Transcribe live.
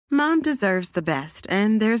Mom deserves the best,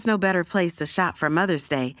 and there's no better place to shop for Mother's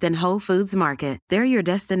Day than Whole Foods Market. They're your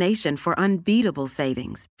destination for unbeatable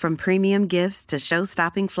savings, from premium gifts to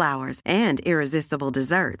show-stopping flowers and irresistible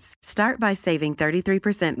desserts. Start by saving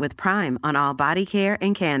 33% with Prime on all body care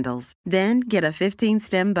and candles. Then get a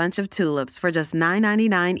 15-stem bunch of tulips for just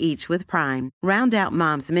 $9.99 each with Prime. Round out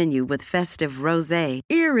Mom's menu with festive rosé,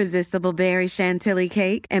 irresistible berry chantilly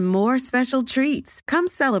cake, and more special treats. Come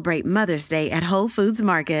celebrate Mother's Day at Whole Foods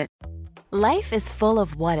Market. Life is full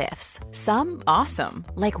of what-ifs. Some awesome,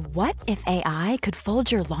 like what if AI could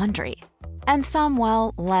fold your laundry? And some,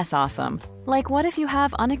 well, less awesome, like what if you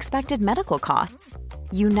have unexpected medical costs?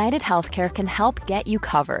 United Healthcare can help get you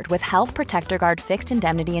covered with Health Protector Guard fixed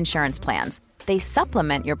indemnity insurance plans. They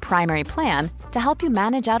supplement your primary plan to help you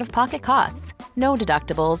manage out-of-pocket costs. No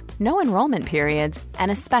deductibles, no enrollment periods, and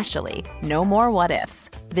especially no more what-ifs.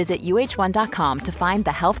 Visit uh1.com to find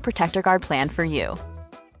the Health Protector Guard plan for you.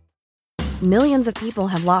 Millions of people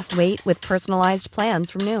have lost weight with personalized plans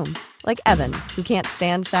from Noom. Like Evan, who can't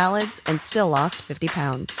stand salads and still lost 50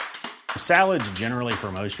 pounds. Salads generally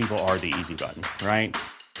for most people are the easy button, right?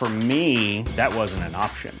 For me, that wasn't an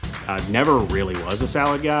option. I never really was a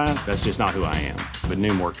salad guy. That's just not who I am. But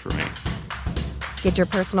Noom worked for me. Get your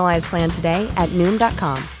personalized plan today at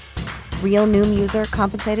Noom.com. Real Noom user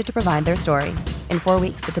compensated to provide their story. In 4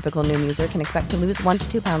 weeks, the typical Noom user can expect to lose 1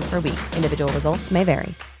 to 2 pounds per week. Individual results may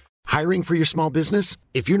vary. Hiring for your small business?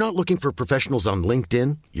 If you're not looking for professionals on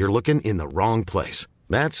LinkedIn, you're looking in the wrong place.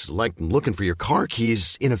 That's like looking for your car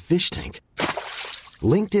keys in a fish tank.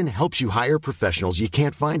 LinkedIn helps you hire professionals you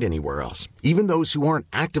can't find anywhere else, even those who aren't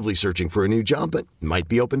actively searching for a new job but might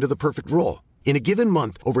be open to the perfect role. In a given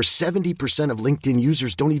month, over 70% of LinkedIn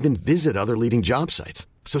users don't even visit other leading job sites.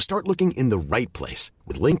 So start looking in the right place.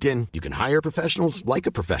 With LinkedIn, you can hire professionals like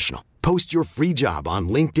a professional. Post your free job on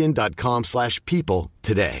linkedin.com/people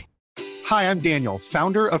today. Hi, I'm Daniel,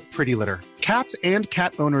 founder of Pretty Litter. Cats and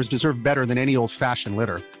cat owners deserve better than any old-fashioned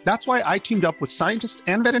litter. That's why I teamed up with scientists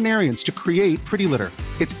and veterinarians to create Pretty Litter.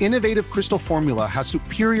 Its innovative crystal formula has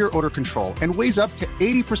superior odor control and weighs up to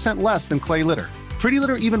 80% less than clay litter. Pretty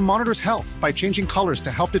Litter even monitors health by changing colors to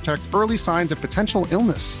help detect early signs of potential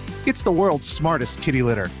illness. It's the world's smartest kitty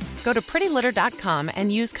litter. Go to prettylitter.com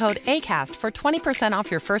and use code ACAST for 20% off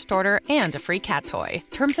your first order and a free cat toy.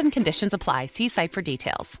 Terms and conditions apply. See site for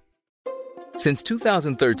details. Since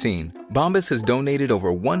 2013, Bombas has donated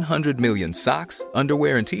over 100 million socks,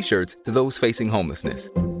 underwear, and T-shirts to those facing homelessness.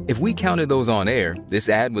 If we counted those on air, this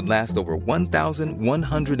ad would last over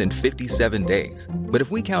 1,157 days. But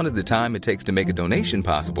if we counted the time it takes to make a donation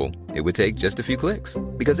possible, it would take just a few clicks.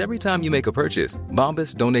 Because every time you make a purchase,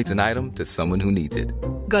 Bombas donates an item to someone who needs it.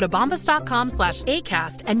 Go to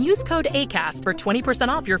bombas.com/ACAST and use code ACAST for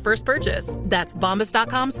 20% off your first purchase. That's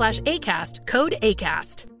bombas.com/ACAST, code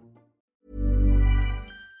ACAST.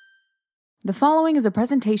 The following is a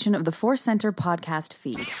presentation of the Force Center podcast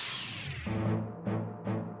feed.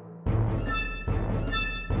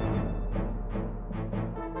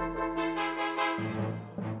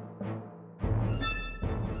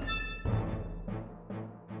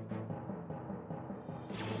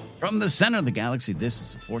 From the center of the galaxy, this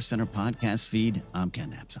is the Force Center podcast feed. I'm Ken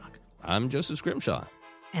Knapsack. I'm Joseph Scrimshaw.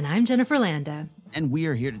 And I'm Jennifer Landa. And we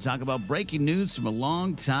are here to talk about breaking news from a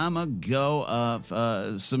long time ago of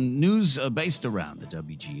some news based around the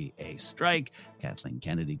WGA strike. Kathleen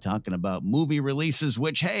Kennedy talking about movie releases,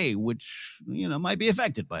 which might be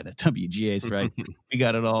affected by the WGA strike. We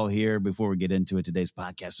got it all here. Before we get into it, today's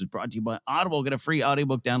podcast was brought to you by Audible. Get a free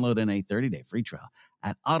audiobook download and a 30-day free trial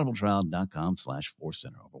at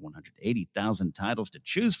audibletrial.com/forcecenter. Over 180,000 titles to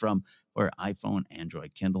choose from for iPhone,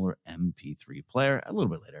 Android, Kindle, or MP3 player. A little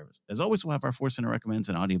bit later, as always, we'll have our Force Center recommends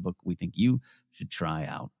an audiobook we think you should try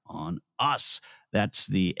out on us. That's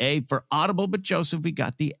the A for Audible, but Joseph, we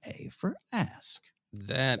got the A for Ask.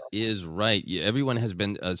 That is right. Yeah, everyone has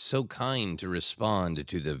been so kind to respond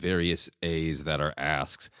to the various A's that are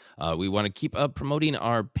asks. We want to keep promoting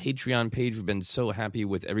our Patreon page. We've been so happy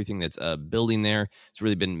with everything that's building there. It's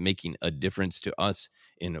really been making a difference to us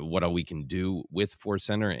in what all we can do with Force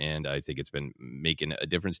Center, and I think it's been making a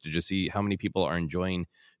difference to just see how many people are enjoying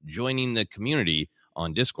joining the community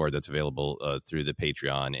on Discord that's available through the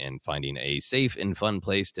Patreon and finding a safe and fun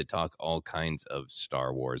place to talk all kinds of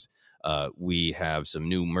Star Wars. We have some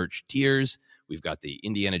new merch tiers. We've got the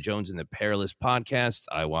Indiana Jones and the Perilous podcast.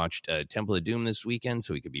 I watched Temple of Doom this weekend,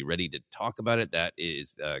 so we could be ready to talk about it. That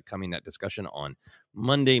is that discussion on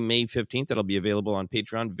Monday, May 15th. That'll be available on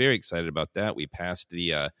Patreon. Very excited about that. We passed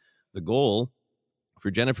the goal for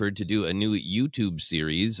Jennifer to do a new YouTube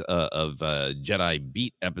series of Jedi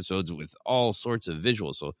Beat episodes with all sorts of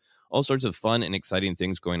visuals. So all sorts of fun and exciting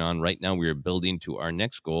things going on. Right now, we are building to our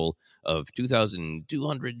next goal of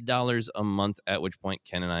 $2,200 a month, at which point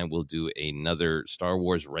Ken and I will do another Star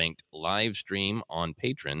Wars ranked live stream on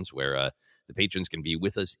Patrons, where the patrons can be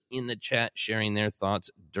with us in the chat, sharing their thoughts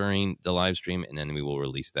during the live stream, and then we will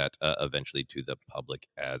release that eventually to the public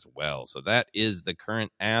as well. So that is the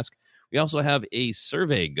current ask. We also have a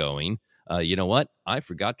survey going. You know what? I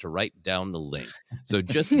forgot to write down the link. So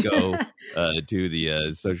just go to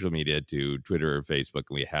the social media, to Twitter or Facebook,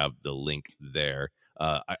 and we have the link there.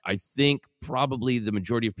 I think probably the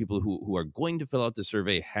majority of people who are going to fill out the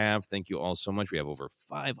survey have. Thank you all so much. We have over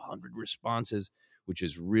 500 responses, which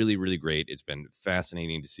is really, really great. It's been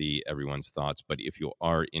fascinating to see everyone's thoughts. But if you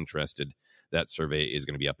are interested, that survey is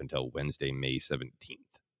going to be up until Wednesday, May 17th.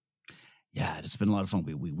 Yeah, it's been a lot of fun.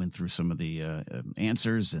 We went through some of the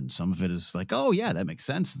answers, and some of it is like, oh, yeah, that makes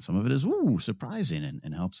sense. And some of it is, ooh, surprising,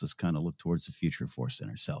 and helps us kind of look towards the future of Force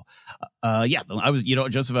Center. So, yeah, I was,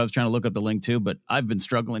 Joseph, I was trying to look up the link too, but I've been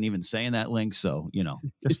struggling even saying that link. So,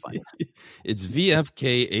 just fine. It's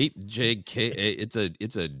VFK8JKA.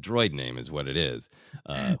 It's a droid name is what it is.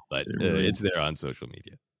 But it's there on social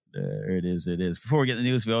media. There it is. Before we get the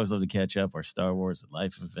news, we always love to catch up our Star Wars and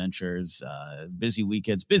life adventures, busy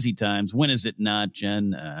weekends, busy times. When is it not,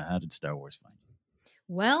 Jen? How did Star Wars find you?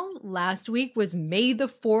 Well, last week was May the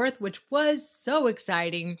 4th, which was so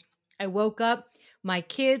exciting. I woke up, my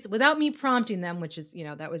kids, without me prompting them, which is,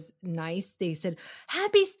 that was nice. They said,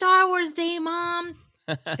 "Happy Star Wars Day, Mom."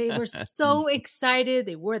 They were so excited.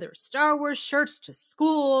 They wore their Star Wars shirts to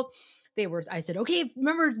school. I said, "Okay,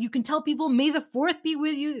 remember, you can tell people May the 4th be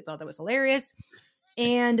with you." They thought that was hilarious.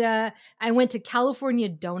 And I went to California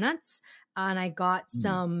Donuts, and I got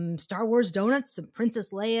some Star Wars donuts, some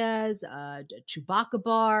Princess Leia's, Chewbacca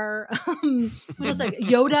bar, what else?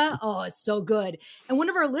 Yoda. Oh, it's so good. And one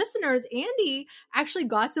of our listeners, Andy, actually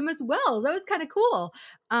got some as well. That was kind of cool.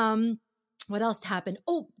 What else happened?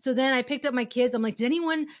 Oh, so then I picked up my kids. I'm like, "Did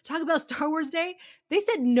anyone talk about Star Wars Day?" They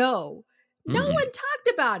said no. No one talked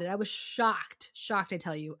about it. I was shocked, I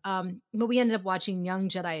tell you. But we ended up watching Young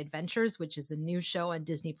Jedi Adventures, which is a new show on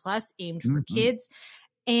Disney Plus aimed for kids.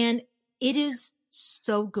 And it is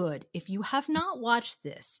so good. If you have not watched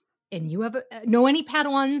this and you know any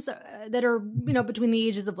Padawans that are, between the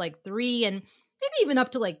ages of like 3 and maybe even up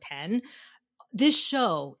to like 10, this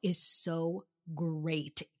show is so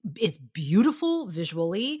great. It's beautiful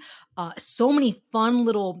visually. So many fun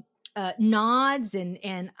little nods and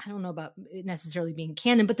I don't know about it necessarily being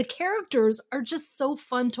canon, but the characters are just so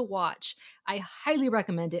fun to watch. I highly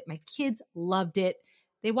recommend it. My kids loved it.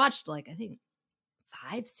 They watched I think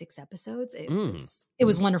 5-6 episodes. It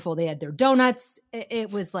was wonderful. They had their donuts. It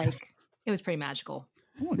was pretty magical.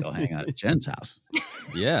 I want to go hang out at Jen's house.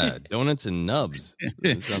 Yeah, donuts and nubs.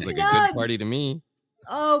 It sounds like a good party to me.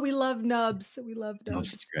 Oh, we love nubs. We love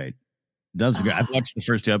nubs. That's great. That's great. I've watched the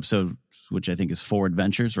first 2 episodes, which I think is 4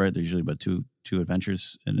 adventures, right? There's usually about two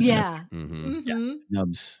adventures. Yeah. Yeah.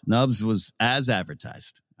 Nubs was as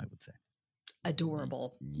advertised, I would say.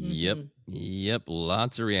 Adorable. Yep.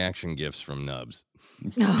 Lots of reaction gifts from Nubs.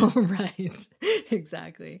 Oh, right.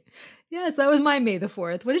 Exactly. Yes, that was my May the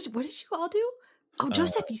 4th. What did you all do? Oh,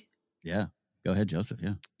 Joseph. Yeah. Go ahead, Joseph.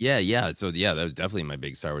 Yeah. So that was definitely my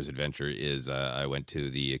big Star Wars adventure. I went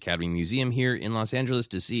to the Academy Museum here in Los Angeles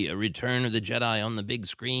to see A Return of the Jedi on the big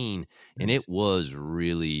screen, and it was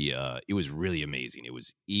really amazing. It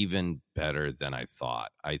was even better than I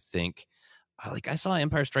thought. I think, I saw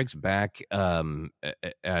Empire Strikes Back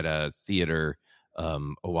at a theater a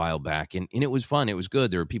while back, and it was fun. It was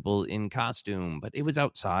good. There were people in costume, but it was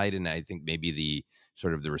outside, and I think maybe the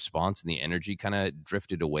sort of the response and the energy kind of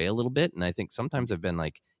drifted away a little bit. And I think sometimes I've been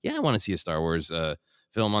like, yeah, I want to see a Star Wars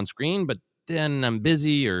film on screen, but then I'm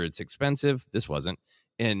busy or it's expensive. This wasn't.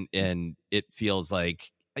 And it feels like,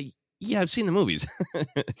 I've seen the movies.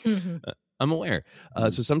 I'm aware.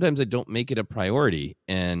 So sometimes I don't make it a priority.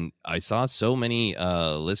 And I saw so many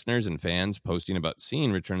listeners and fans posting about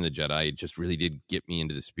seeing Return of the Jedi. It just really did get me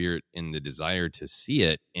into the spirit and the desire to see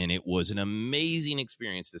it. And it was an amazing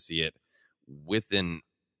experience to see it within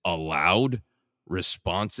a loud,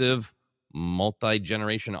 responsive,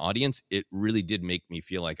 multi-generation audience. It really did make me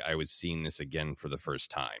feel like I was seeing this again for the first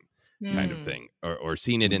time, kind of thing, or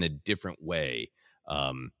seeing it in a different way.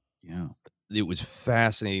 It was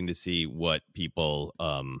fascinating to see what people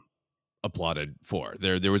applauded for.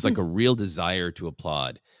 There was like a real desire to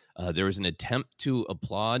applaud. There was an attempt to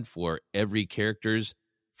applaud for every character's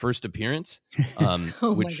first appearance,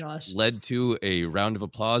 which led to a round of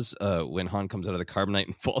applause when Han comes out of the carbonite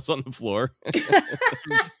and falls on the floor,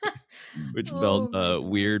 which felt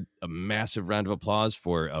weird. A massive round of applause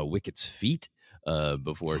for Wicket's feet.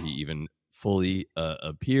 before he even fully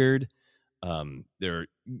appeared. There,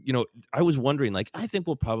 I was wondering, like, I think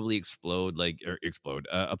we'll probably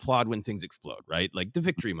applaud when things explode, right? Like the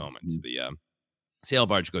victory moments, the sail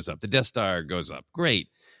barge goes up, the Death Star goes up, great.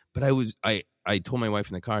 But I told my wife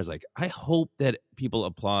in the car, I was like, I hope that people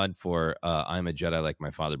applaud for I'm a Jedi like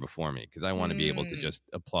my father before me, because I want to be able to just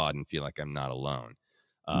applaud and feel like I'm not alone.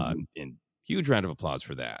 And huge round of applause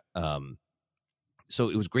for that. So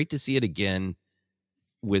it was great to see it again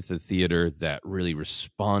with a theater that really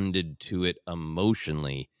responded to it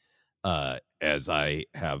emotionally, as I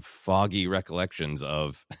have foggy recollections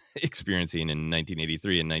of experiencing in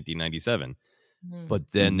 1983 and 1997.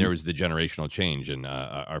 But then there was the generational change, and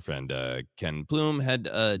our friend Ken Plume had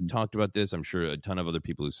talked about this. I'm sure a ton of other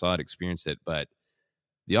people who saw it experienced it, but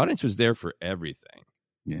the audience was there for everything.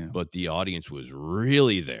 Yeah. But the audience was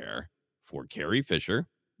really there for Carrie Fisher,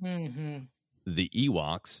 the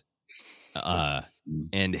Ewoks,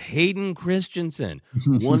 and Hayden Christensen,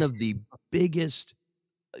 one of the biggest,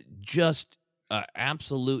 just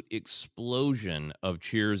absolute explosion of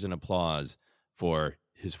cheers and applause for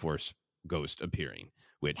his Force Ghost appearing,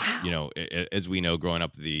 which, as we know, growing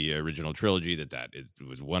up the original trilogy,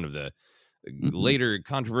 was one of the later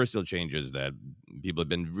controversial changes that people have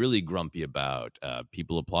been really grumpy about.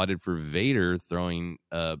 People applauded for Vader throwing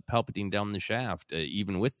Palpatine down the shaft,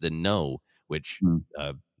 even with the no, which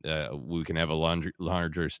we can have a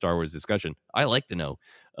larger Star Wars discussion. I like the no.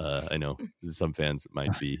 I know some fans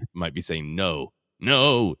might be saying no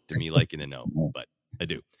to me liking a no, but I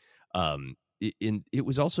do. It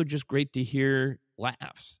was also just great to hear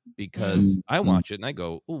laughs, because I watch it and I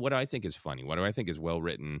go, oh, what do I think is funny? What do I think is well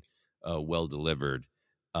written, well delivered?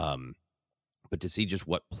 But to see just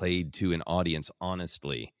what played to an audience,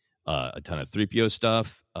 honestly, a ton of 3PO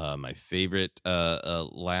stuff. My favorite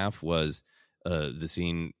laugh was the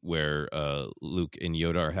scene where Luke and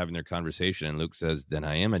Yoda are having their conversation, and Luke says, "Then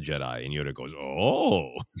I am a Jedi," and Yoda goes,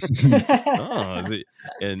 "Oh."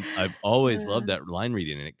 And I've always loved that line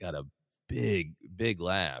reading, and it got a big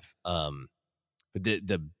laugh. But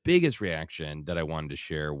the biggest reaction that I wanted to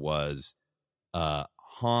share was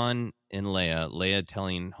Han and Leia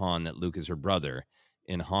telling Han that Luke is her brother,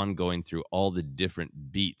 and Han going through all the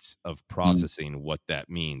different beats of processing what that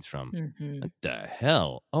means, from what the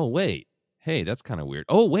hell? Oh, wait. Hey, that's kind of weird.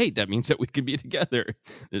 Oh, wait, that means that we could be together.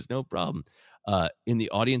 There's no problem. And the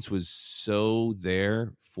audience was so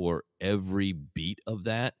there for every beat of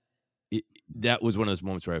that. That was one of those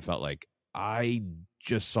moments where I felt like I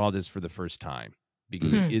just saw this for the first time,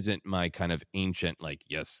 because it isn't my kind of ancient, like,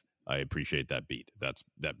 yes, I appreciate that beat.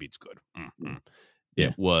 That beat's good.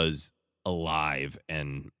 It was alive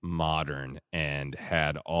and modern, and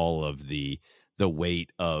had all of the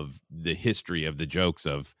weight of the history of the jokes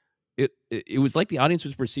of it. It was like the audience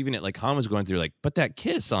was perceiving it like Han was going through, like, but that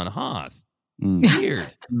kiss on Hoth,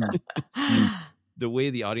 weird. The way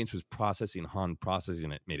the audience was processing Han,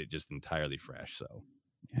 processing it, made it just entirely fresh. So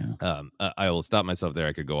I will stop myself there.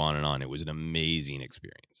 I could go on and on. It was an amazing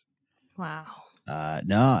experience. Wow. I'm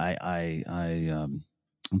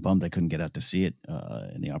bummed I couldn't get out to see it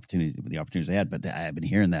in the opportunities I had, but I've been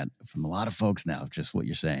hearing that from a lot of folks now, just what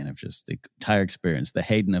you're saying, of just the entire experience, the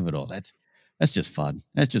Hayden of it all. That's just fun.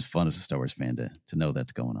 That's just fun as a Star Wars fan to know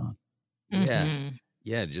that's going on.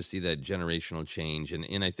 Yeah, to just see that generational change.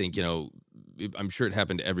 And I think, I'm sure it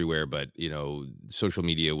happened everywhere, but, social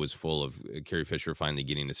media was full of Carrie Fisher finally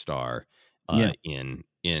getting a star in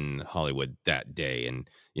Hollywood that day. And,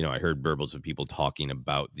 I heard burbles of people talking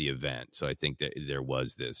about the event. So I think that there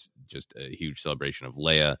was this just a huge celebration of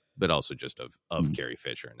Leia, but also just of Carrie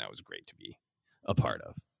Fisher. And that was great to be a part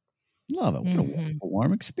of. Love it. What a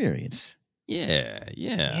warm experience.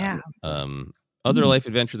 Yeah. Other life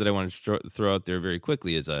adventure that I want to throw out there very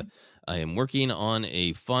quickly is I am working on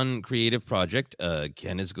a fun creative project.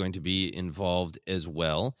 Ken is going to be involved as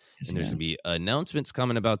well, and there's going to be announcements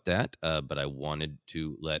coming about that. But I wanted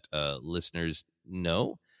to let listeners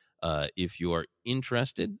know, if you are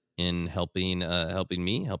interested in helping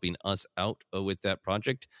us out with that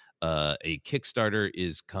project, a Kickstarter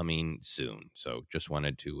is coming soon. So just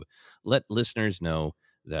wanted to let listeners know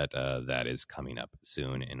that that is coming up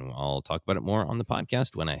soon, and I'll talk about it more on the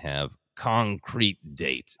podcast when I have concrete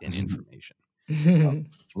dates and information.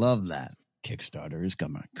 Love that. Kickstarter is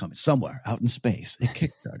coming somewhere out in space. A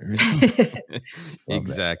Kickstarter is coming.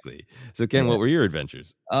 Exactly. So, Ken, what were your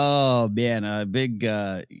adventures? Oh man, a big,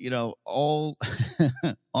 all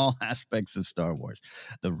all aspects of Star Wars: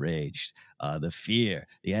 the rage, the fear,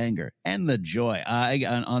 the anger, and the joy.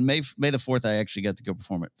 On May the 4th, I actually got to go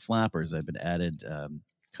perform at Flappers. I've been added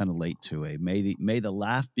kind of late to a May the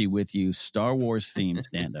Laugh Be With You Star Wars themed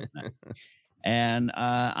stand-up night. And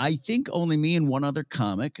I think only me and one other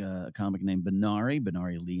comic, a comic named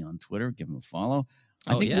Benari Lee on Twitter. Give him a follow.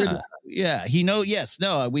 I think he know. Yes,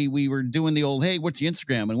 no. We were doing the old, hey, what's your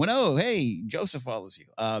Instagram? And went, oh, hey, Joseph follows you.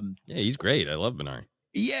 Yeah, he's great. I love Benari.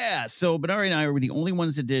 Yeah, so Benari and I were the only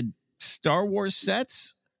ones that did Star Wars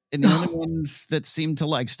sets, and the only ones that seemed to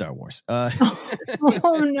like Star Wars. Oh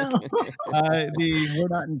no! The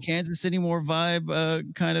 "we're not in Kansas anymore"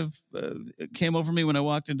 vibe kind of came over me when I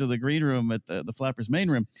walked into the green room at the Flappers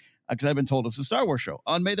main room, because I've been told it's a Star Wars show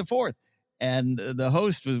on May the 4th. And the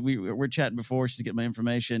host was, we're chatting before to get my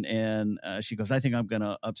information, and she goes, I think I'm going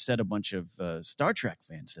to upset a bunch of Star Trek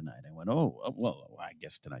fans tonight. I went, well, I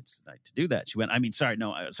guess tonight's the night to do that. She went, sorry,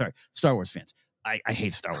 Star Wars fans. I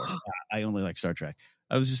hate Star Wars. I only like Star Trek.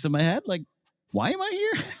 I was just in my head, like, why am I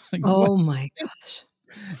here? Like, oh my gosh.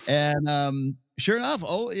 And sure enough,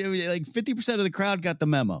 like 50% of the crowd got the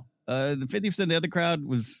memo. The 50% of the other crowd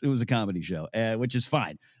was a comedy show, which is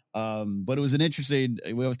fine. But it was an interesting,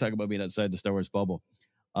 we always talk about being outside the Star Wars bubble.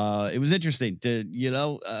 It was interesting to,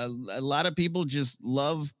 a lot of people just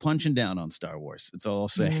love punching down on Star Wars. It's all I'll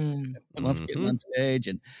say. I love getting on stage,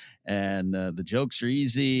 and the jokes are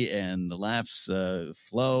easy and the laughs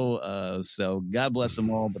flow. So God bless them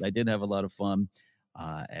all, but I did have a lot of fun.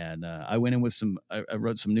 And I went in with I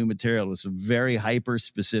wrote some new material with some very hyper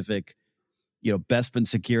specific, Bespin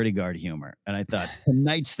security guard humor. And I thought,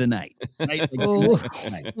 tonight's the night. Tonight.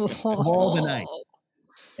 All the night.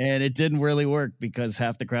 And it didn't really work because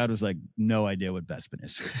half the crowd was like, no idea what Bespin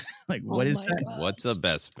is. Like, what is that? Gosh. What's a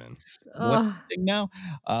Bespin? What's the thing now?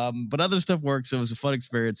 But other stuff worked. So it was a fun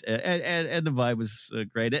experience. And the vibe was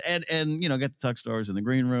great. And got to talk Star Wars in the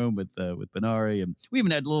green room with Benari. And we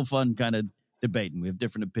even had a little fun kind of debating. We have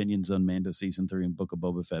different opinions on Mando Season 3 and Book of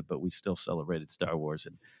Boba Fett, but we still celebrated Star Wars.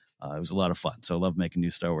 And it was a lot of fun. So I love making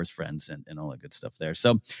new Star Wars friends and all that good stuff there.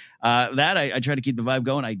 So that I try to keep the vibe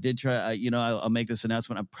going. I did try, I'll make this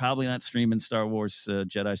announcement. I'm probably not streaming Star Wars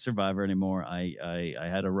Jedi Survivor anymore. I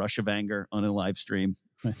had a rush of anger on a live stream.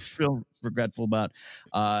 I feel regretful about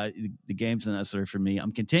the games and necessary for me.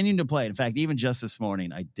 I'm continuing to play. In fact, even just this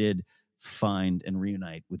morning, I did find and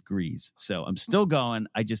reunite with Grease. So I'm still going.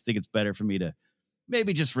 I just think it's better for me to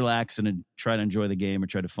maybe just relax and try to enjoy the game or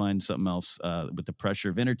try to find something else with the pressure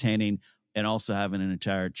of entertaining and also having an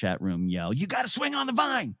entire chat room yell, you got to swing on the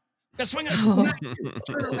vine. You got to swing on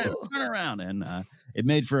the turn around. And it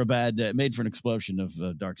made for an explosion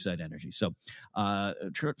of dark side energy. So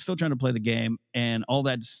still trying to play the game, and all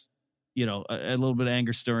that's, a little bit of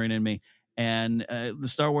anger stirring in me. And the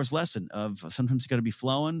Star Wars lesson of sometimes you got to be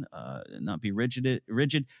flowing, not be rigid.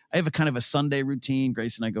 I have a kind of a Sunday routine.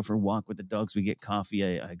 Grace and I go for a walk with the dogs. We get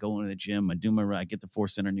coffee. I go into the gym. I do my I get the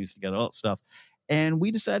Force Center news together, all that stuff. And we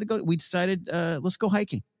decided let's go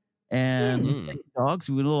hiking. And dogs,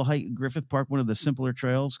 we went a little hike at Griffith Park, one of the simpler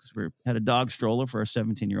trails, because we had a dog stroller for our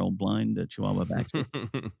 17-year-old blind Chihuahua Baxter.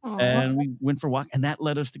 And we went for a walk, and that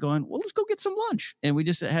led us to going, well, let's go get some lunch. And we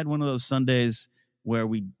just had one of those Sundays where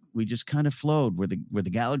we just kind of flowed where the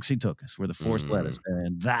galaxy took us, where the Force led us.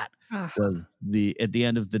 And that was at the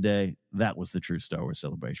end of the day, that was the true Star Wars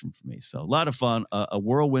celebration for me. So a lot of fun, a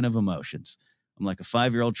whirlwind of emotions. I'm like a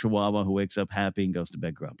 5-year-old Chihuahua who wakes up happy and goes to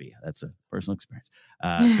bed grumpy. That's a personal experience.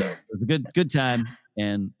 So it was a good time.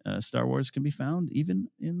 And Star Wars can be found even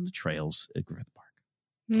in the trails at Griffith Park.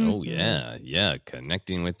 Oh, yeah. Yeah.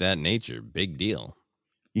 Connecting with that nature. Big deal.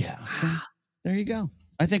 Yeah. So there you go.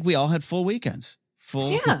 I think we all had full weekends.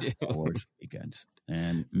 Full Wars weekends.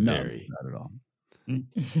 And not at all.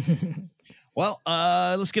 Well,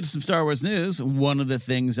 let's get to some Star Wars news. One of the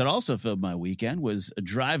things that also filled my weekend was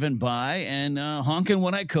driving by and honking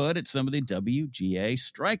when I could at some of the WGA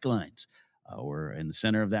strike lines. We're in the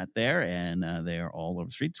center of that there, and they are all over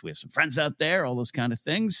the streets. We have some friends out there, all those kind of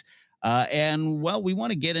things. And, well, we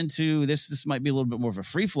want to get into this. This might be a little bit more of a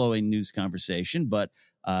free-flowing news conversation, but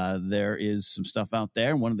there is some stuff out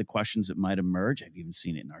there. And one of the questions that might emerge, I've even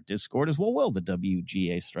seen it in our Discord, is, well, will the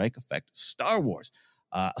WGA strike affect Star Wars?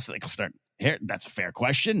 So I'll start here. That's a fair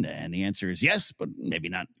question. And the answer is yes, but maybe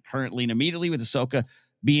not currently and immediately, with Ahsoka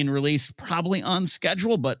being released probably on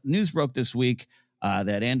schedule. But news broke this week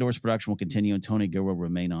that Andor's production will continue and Tony Gill will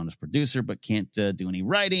remain on as producer, but can't do any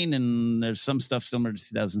writing. And there's some stuff similar to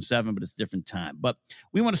 2007, but it's a different time. But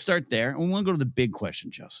we want to start there. And we want to go to the big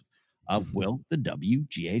question, Joseph, of will the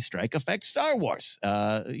WGA strike affect Star Wars?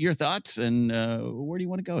 Your thoughts, and where do you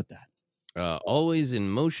want to go with that? Always in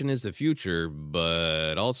motion is the future,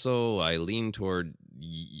 but also I lean toward,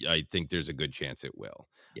 I think there's a good chance it will.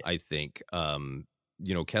 Yeah. I think,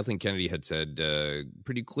 Kathleen Kennedy had said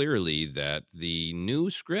pretty clearly that the new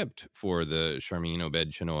script for the Sharmeen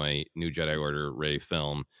Obaid-Chinoy New Jedi Order Rey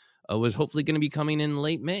film was hopefully going to be coming in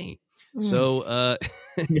late May. So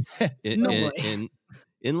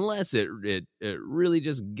unless it really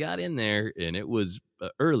just got in there and it was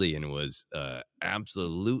early and it was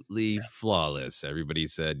absolutely flawless. Everybody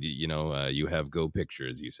said, you have go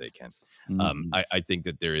pictures, you say, Ken. I think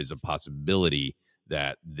that there is a possibility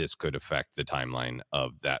that this could affect the timeline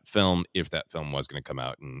of that film if that film was going to come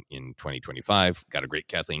out in 2025. Got a great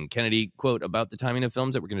Kathleen Kennedy quote about the timing of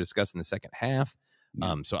films that we're going to discuss in the second half.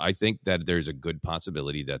 Yeah. So I think that there's a good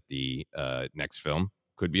possibility that the next film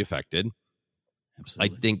could be affected.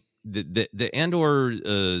 Absolutely. I think the Andor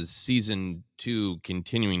season 2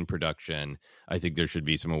 continuing production, I think there should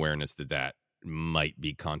be some awareness that might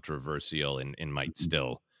be controversial and might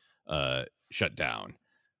still shut down.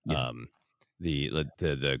 Yeah.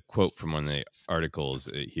 The quote from one of the articles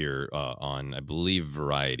here on, I believe,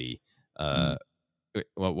 Variety.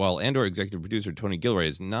 While Andor executive producer Tony Gilroy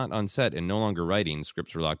is not on set and no longer writing,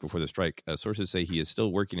 scripts were locked before the strike. Sources say he is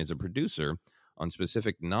still working as a producer on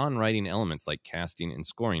specific non-writing elements like casting and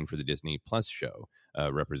scoring for the Disney Plus show.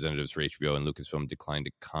 Representatives for HBO and Lucasfilm declined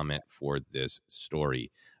to comment for this story.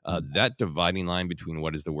 That dividing line between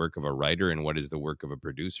what is the work of a writer and what is the work of a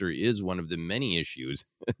producer is one of the many issues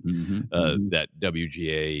that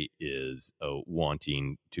WGA is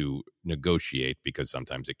wanting to negotiate, because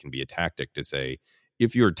sometimes it can be a tactic to say,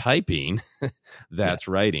 if you're typing, that's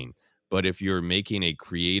writing. But if you're making a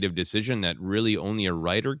creative decision that really only a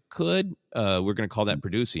writer could, we're going to call that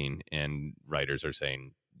producing. And writers are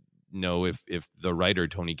saying, no, if the writer,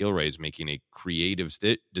 Tony Gilroy, is making a creative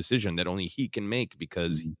decision that only he can make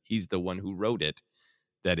because he's the one who wrote it,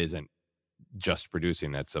 that isn't just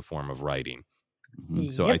producing. That's a form of writing.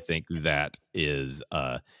 So I think that is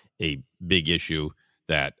a big issue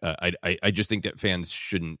that I just think that fans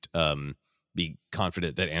shouldn't be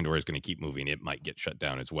confident that Andor is going to keep moving. It might get shut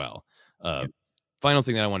down as well. Final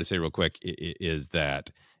thing that I want to say real quick is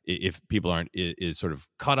that if people aren't is sort of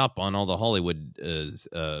caught up on all the Hollywood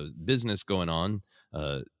business going on,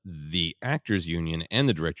 the actors union and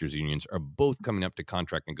the directors unions are both coming up to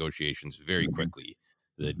contract negotiations very quickly.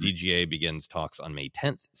 The DGA begins talks on May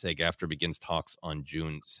 10th. SAG-AFTRA begins talks on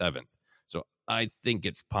June 7th. So I think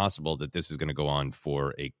it's possible that this is going to go on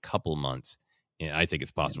for a couple months. And I think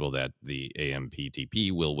it's possible that the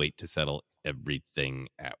AMPTP will wait to settle everything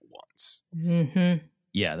at once.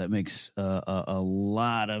 Yeah, that makes a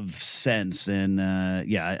lot of sense. And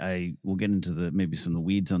I will get into maybe some of the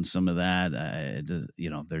weeds on some of that.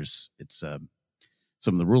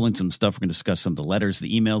 Some of the rulings, some stuff. We're going to discuss some of the letters,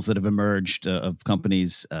 the emails that have emerged of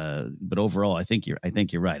companies. But overall, I think you're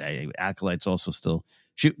right. Acolyte's also still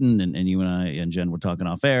shooting, and you and I and Jen were talking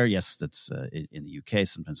off air. Yes, that's in the UK,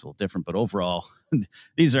 sometimes a little different, but overall,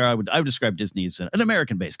 these are I would describe Disney as an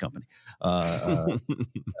American-based company.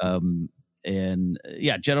 And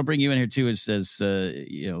Jen, I'll bring you in here too. It says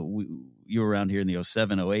you were around here in the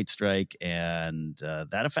 07-08 strike, and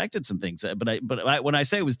that affected some things. But when I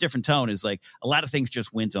say it was different tone, is like a lot of things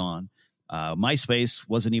just went on. MySpace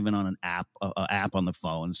wasn't even on an app on the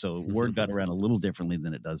phone, so word got around a little differently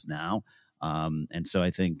than it does now. And so I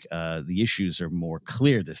think the issues are more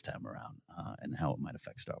clear this time around, and how it might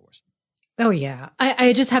affect Star Wars. Oh yeah,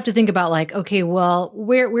 I just have to think about like, okay, well,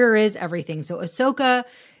 where is everything? So Ahsoka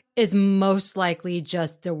is most likely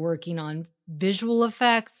just they're working on visual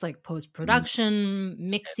effects, like post-production,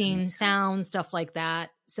 mixing, sound, stuff like that.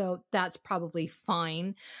 So that's probably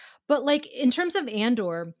fine. But like in terms of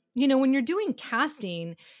Andor, when you're doing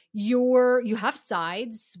casting, you have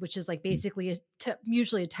sides, which is like basically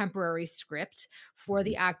usually a temporary script for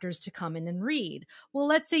the actors to come in and read. Well,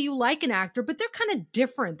 let's say you like an actor, but they're kind of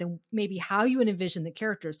different than maybe how you envision the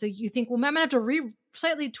character. So you think, well, I'm going to have to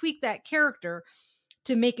slightly tweak that character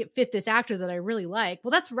to make it fit this actor that I really like. Well,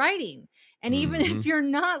 that's writing. And even if you're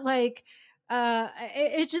not like,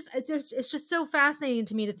 it's just so fascinating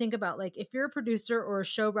to me to think about, like, if you're a producer or a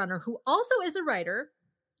showrunner who also is a writer,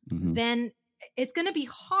 then it's going to be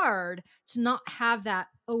hard to not have that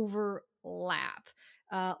overlap.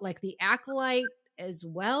 Like the Acolyte as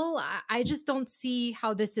well. I just don't see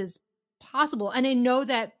how this is possible. And I know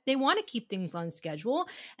that they want to keep things on schedule,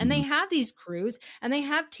 and they have these crews and they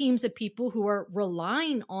have teams of people who are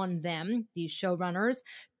relying on them, these showrunners,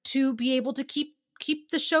 to be able to keep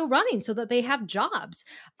the show running so that they have jobs.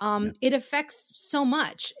 It affects so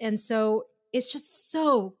much. And so it's just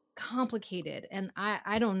so complicated. And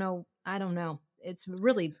I don't know. It's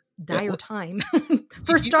really dire time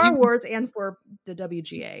for Star Wars and for the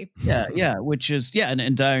WGA. Yeah, which is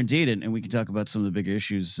and dire indeed, and we can talk about some of the bigger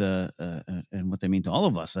issues and what they mean to all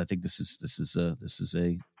of us. I think this is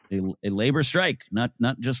a labor strike, not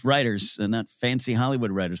just writers and not fancy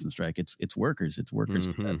Hollywood writers on strike. It's workers. It's workers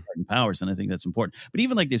fighting powers, and I think that's important. But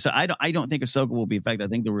even like this, I don't think Ahsoka will be affected. I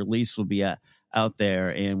think the release will be out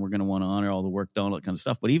there, and we're going to want to honor all the work done, all that kind of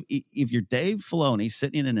stuff. But if you're Dave Filoni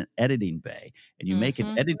sitting in an editing bay and you make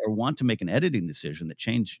an edit or want to make an editing decision that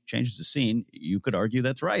changes the scene, you could argue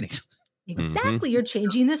that's writing. Exactly. You're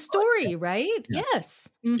changing the story, right? Yeah. Yes.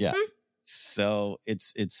 Yeah. So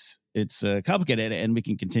it's complicated, and we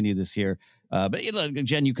can continue this here. But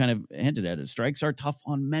Jen, you kind of hinted at it. Strikes are tough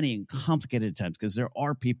on many and complicated times because there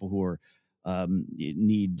are people who are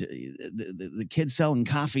need the kid selling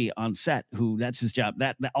coffee on set who that's his job.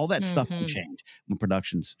 That all that stuff can change when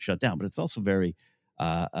production's shut down. But it's also very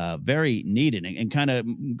needed and kind of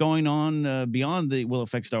going on beyond the will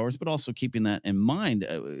affect Star Wars, but also keeping that in mind.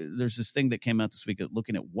 There's this thing that came out this week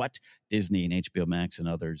looking at what Disney and HBO Max and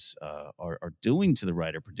others are doing to the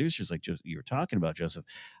writer producers, like you were talking about, Joseph.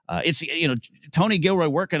 It's Tony Gilroy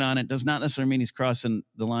working on it does not necessarily mean he's crossing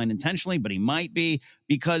the line intentionally, but he might be,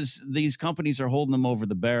 because these companies are holding them over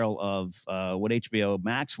the barrel of what HBO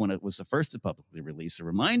Max, when it was the first to publicly release a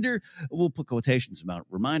reminder, we'll put quotations about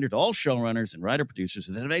reminder to all showrunners and writer producers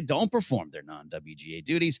that if they don't perform their non-WGA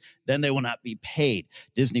duties, then they will not be paid.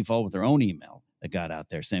 Disney followed with their own email that got out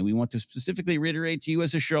there saying, we want to specifically reiterate to you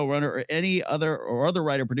as a showrunner or any other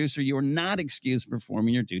writer producer, you are not excused from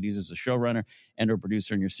performing your duties as a showrunner and or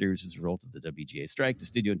producer in your series as a result of the WGA strike. The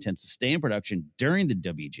studio intends to stay in production during the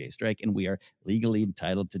WGA strike, and we are legally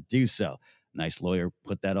entitled to do so. Nice lawyer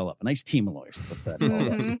put that all up. A nice team of lawyers put that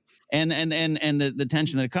all up. And the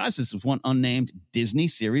tension that it causes is one unnamed Disney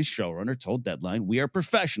series showrunner told Deadline, we are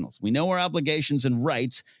professionals. We know our obligations and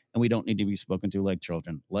rights, and we don't need to be spoken to like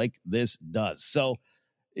children, like this does. So,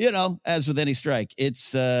 as with any strike, and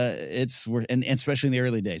especially in the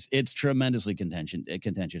early days, it's tremendously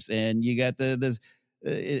contentious. And you got the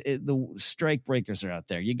strike breakers are out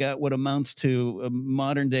there. You got what amounts to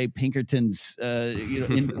modern day Pinkertons,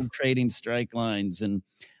 infiltrating strike lines, and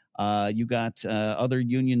you got other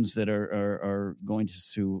unions that are going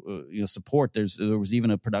to support. There was even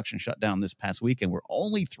a production shutdown this past weekend where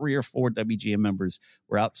only 3 or 4 WGA members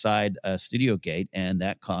were outside Studio Gate, and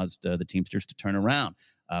that caused the Teamsters to turn around.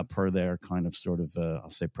 Per their kind of sort of, I'll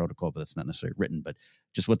say protocol, but that's not necessarily written, but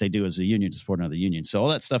just what they do as a union to support another union. So all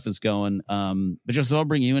that stuff is going. But just I'll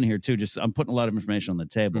bring you in here too. Just I'm putting a lot of information on the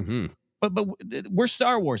table. But we're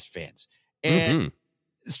Star Wars fans, and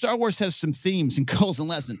Star Wars has some themes and goals and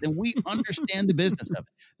lessons, and we understand the business of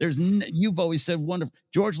it. You've always said wonderful.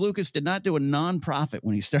 George Lucas did not do a nonprofit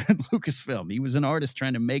when he started Lucasfilm. He was an artist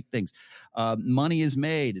trying to make things. Money is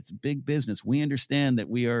made. It's a big business. We understand that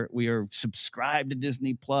we are subscribed to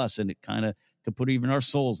Disney Plus, and it kind of could put even our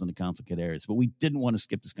souls into complicated areas. But we didn't want to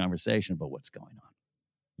skip this conversation about what's going on.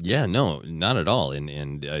 Yeah, no, not at all.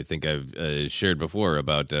 And I think I've shared before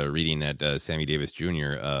about reading that Sammy Davis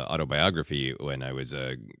Jr. Autobiography when I was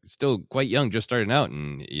still quite young, just starting out,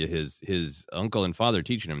 and his uncle and father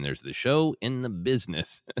teaching him there's the show in the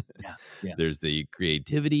business. Yeah. There's the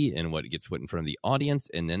creativity and what gets put in front of the audience,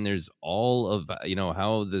 and then there's all of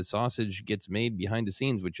how the sausage gets made behind the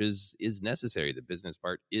scenes, which is necessary. The business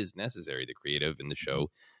part is necessary. The creative in the show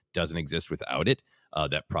doesn't exist without it.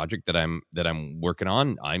 That project that I'm working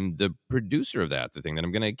on, I'm the producer of that, the thing that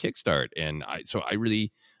I'm going to kickstart. And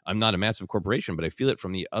I'm not a massive corporation, but I feel it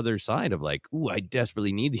from the other side of like, ooh, I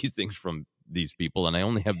desperately need these things from these people, and I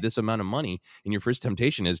only have this amount of money. And your first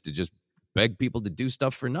temptation is to just beg people to do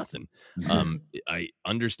stuff for nothing. I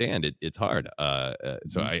understand it. It's hard.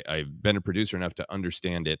 So I've been a producer enough to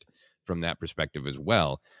understand it from that perspective as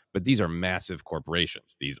well. But these are massive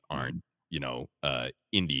corporations. These aren't,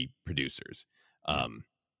 indie producers.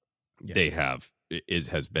 They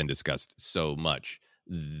has been discussed so much.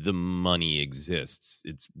 The money exists.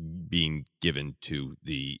 It's being given to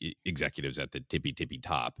the executives at the tippy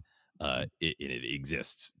top. It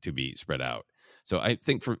exists to be spread out. So I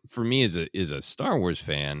think for me as a Star Wars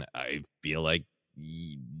fan, I feel like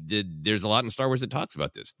there's a lot in Star Wars that talks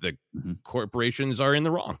about this. The corporations are in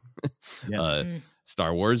the wrong.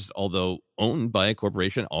 Star Wars, although owned by a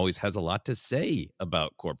corporation, always has a lot to say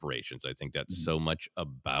about corporations. I think that's so much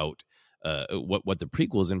about what the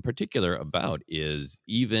prequels in particular about is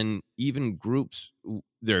even groups.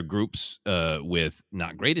 There are groups with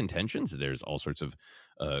not great intentions. There's all sorts of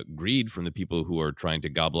greed from the people who are trying to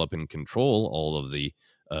gobble up and control all of the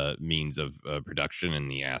means of production and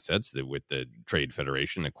the assets with the Trade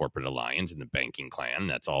Federation, the corporate alliance, and the banking clan.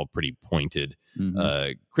 That's all pretty pointed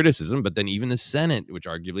criticism. But then even the Senate, which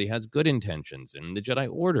arguably has good intentions, and the Jedi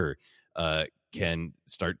Order can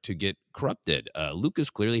start to get corrupted.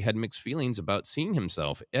 Lucas clearly had mixed feelings about seeing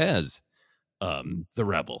himself as the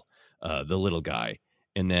rebel, the little guy.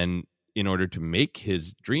 And then in order to make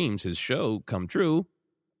his dreams, his show come true,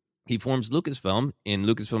 he forms Lucasfilm, and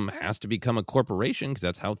Lucasfilm has to become a corporation because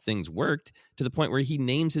that's how things worked, to the point where he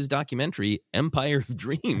names his documentary Empire of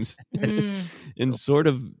Dreams and sort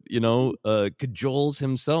of, cajoles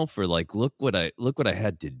himself for like, look what I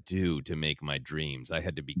had to do to make my dreams. I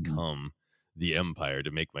had to become the Empire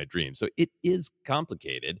to make my dreams. So it is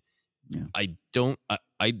complicated. Yeah. I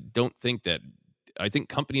don't think that. I think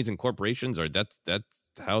companies and corporations that's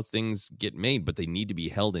how things get made, but they need to be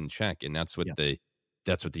held in check, and that's what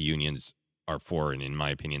that's what the unions are for. And in my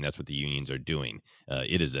opinion, that's what the unions are doing.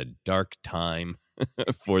 It is a dark time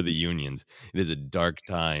for the unions. It is a dark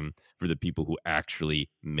time for the people who actually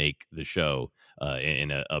make the show.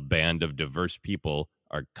 And a band of diverse people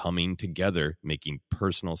are coming together, making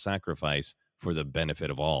personal sacrifice for the benefit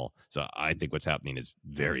of all. So I think what's happening is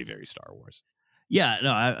very, very Star Wars. Yeah,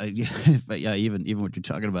 no, but yeah, even what you're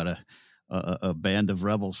talking about, a band of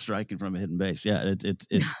rebels striking from a hidden base. Yeah, it's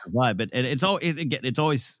the vibe, but it's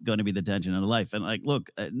always going to be the tension in life. And like, look,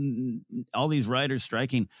 all these writers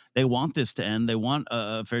striking, they want this to end. They want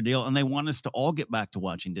a fair deal, and they want us to all get back to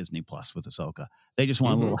watching Disney Plus with Ahsoka. They just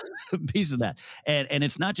want a little piece of that. And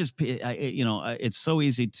it's not just, it's so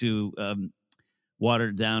easy to water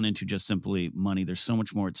it down into just simply money. There's so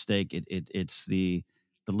much more at stake. It's the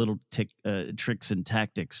little tricks and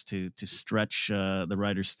tactics to stretch the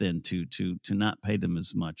writers thin, to not pay them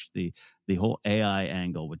as much. The whole AI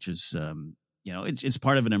angle, which is it's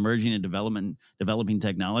part of an emerging and developing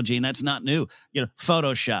technology, and that's not new.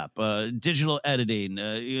 Photoshop, digital editing,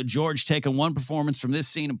 George taking one performance from this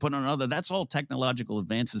scene and putting on another. That's all technological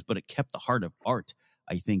advances, but it kept the heart of art,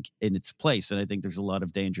 I think, in its place. And I think there's a lot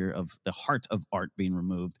of danger of the heart of art being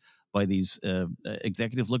removed by these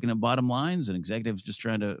executives looking at bottom lines and executives just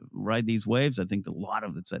trying to ride these waves. I think a lot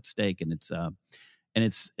of it's at stake, and it's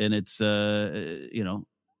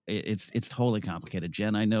totally complicated.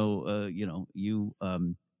 Jen, I know you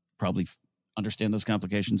probably understand those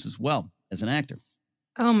complications as well as an actor.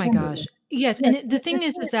 Oh my gosh, yes. And the thing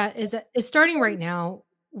is that it's starting right now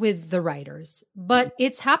with the writers, but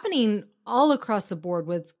it's happening all across the board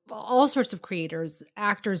with all sorts of creators,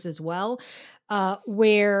 actors as well,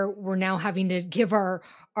 where we're now having to give our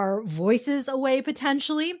voices away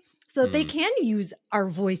potentially so that they can use our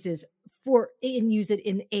voices and use it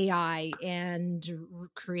in AI and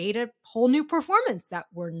create a whole new performance that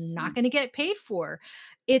we're not going to get paid for.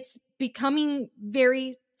 It's becoming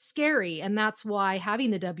very scary. And that's why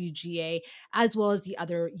having the WGA, as well as the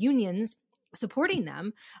other unions supporting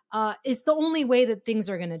them, is the only way that things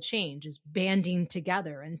are going to change, is banding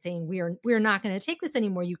together and saying, we're not going to take this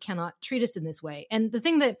anymore. You cannot treat us in this way. And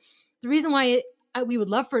the reason why we would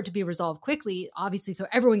love for it to be resolved quickly, obviously, so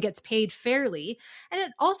everyone gets paid fairly. And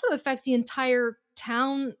it also affects the entire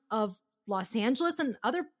town of Los Angeles and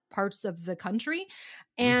other parts of the country.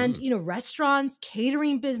 And, restaurants,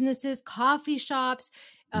 catering businesses, coffee shops,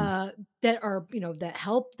 that are, that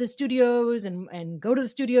help the studios and go to the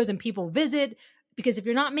studios and people visit, because if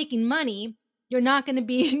you're not making money, you're not going to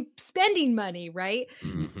be spending money. Right.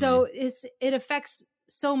 Mm-hmm. So it affects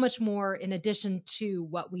so much more in addition to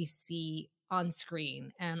what we see on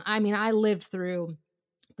screen. And I mean, I lived through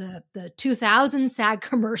the 2000 SAG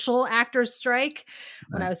commercial actors strike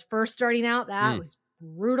when I was first starting out. That was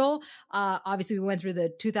brutal. Obviously we went through the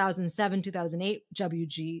 2007, 2008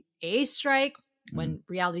 WGA strike, when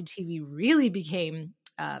reality TV really became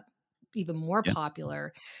even more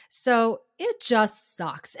popular. So it just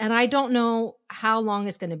sucks. And I don't know how long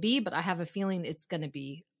it's going to be, but I have a feeling it's going to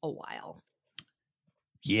be a while.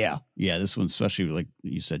 Yeah. This one, especially like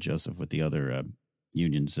you said, Joseph, with the other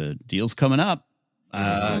unions deals coming up.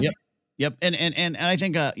 Yep. And I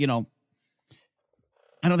think, I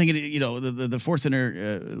don't think the Force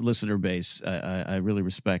Center listener base, I really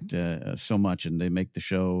respect so much, and they make the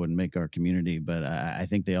show and make our community. But I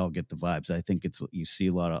think they all get the vibes. I think you see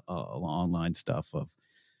a lot of online stuff of,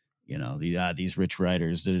 these rich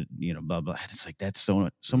writers, blah blah. It's like that's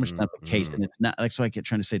so much not the case, and it's not like, so I keep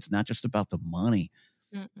trying to say it's not just about the money.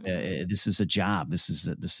 This is a job. This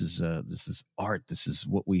is art. This is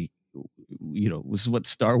what this is what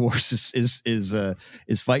Star Wars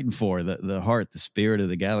is fighting for, the heart, the spirit of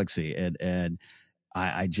the galaxy. And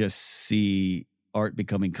I just see art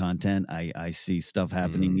becoming content. I see stuff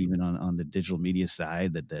happening even on the digital media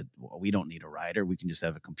side that we don't need a writer. We can just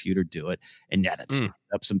have a computer do it. And that's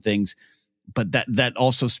up some things. But that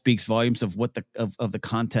also speaks volumes of what the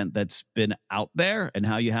content that's been out there, and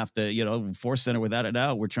how you have to, Force Center, without a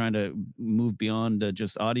doubt, we're trying to move beyond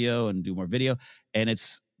just audio and do more video. And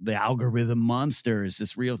it's the algorithm monster is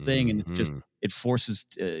this real thing. And it's just, it forces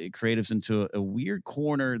creatives into a weird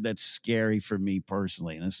corner that's scary for me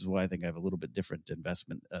personally. And this is why I think I have a little bit different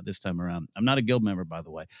investment this time around. I'm not a guild member, by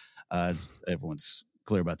the way. Everyone's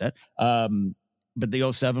clear about that. But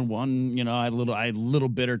the 07 one, you know, I had a little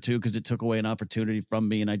bitter too, because it took away an opportunity from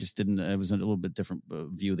me, and I just didn't. It was a little bit different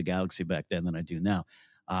view of the galaxy back then than I do now.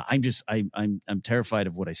 I'm terrified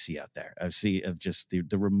of what I see out there. I see of just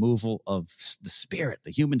the removal of the spirit,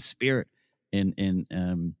 the human spirit, in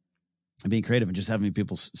being creative, and just having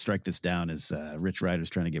people strike this down as rich writers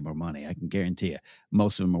trying to get more money. I can guarantee you,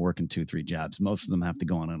 most of them are working 2-3 jobs. Most of them have to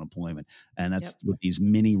go on unemployment, and that's with these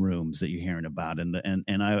mini rooms that you're hearing about.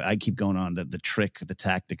 And I keep going on the trick, the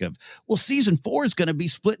tactic of, well, season 4 is going to be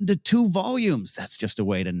split into 2 volumes. That's just a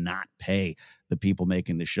way to not pay the people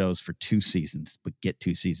making the shows for 2 seasons, but get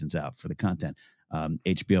 2 seasons out for the content.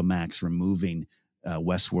 HBO Max removing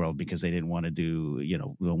Westworld because they didn't want to do, they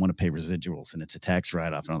want to pay residuals, and it's a tax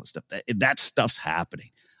write-off and all that stuff. That stuff's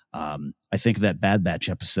happening. I think of that Bad Batch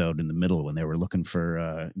episode in the middle when they were looking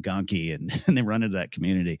for Gonki and they run into that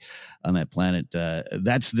community on that planet.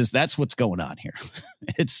 That's what's going on here.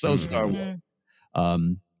 It's so Star Wars.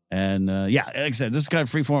 Like I said, this is kind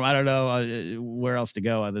of freeform. I don't know where else to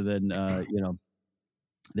go other than,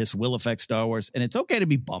 this will affect Star Wars, and it's okay to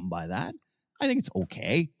be bummed by that. I think it's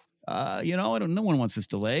okay. No one wants this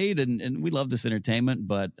delayed, and we love this entertainment,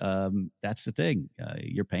 but that's the thing.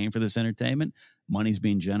 You're paying for this entertainment. Money's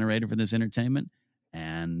being generated for this entertainment,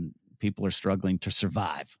 and people are struggling to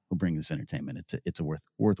survive who bring this entertainment. It's a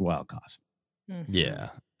worthwhile cause. Mm-hmm. Yeah.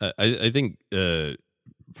 I think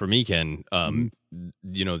for me, Ken,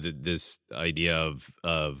 this idea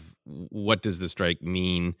of what does the strike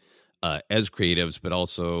mean as creatives, but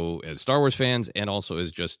also as Star Wars fans, and also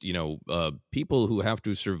as just, people who have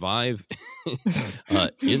to survive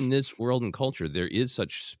in this world and culture. There is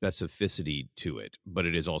such specificity to it, but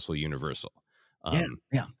it is also universal.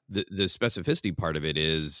 The specificity part of it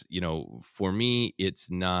is, for me, it's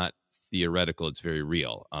not theoretical. It's very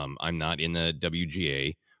real. I'm not in the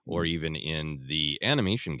WGA or even in the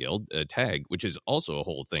Animation Guild tag, which is also a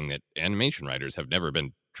whole thing that animation writers have never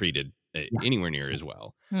been treated anywhere near as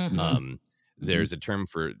well. Mm-hmm. There's a term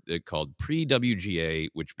for it called pre-WGA,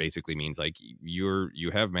 which basically means like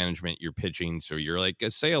you have management, you're pitching, so you're like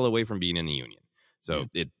a sale away from being in the union. So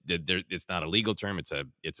it's not a legal term; it's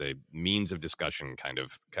a means of discussion kind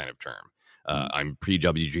of term. I'm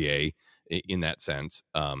pre-WGA in that sense,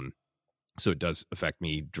 so it does affect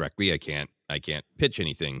me directly. I can't pitch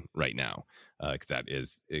anything right now because that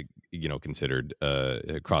is considered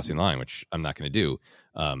crossing the line, which I'm not going to do.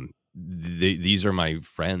 These are my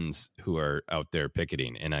friends who are out there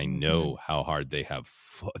picketing, and I know how hard they have.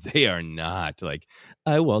 They are not like,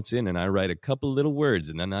 I waltz in and I write a couple little words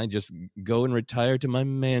and then I just go and retire to my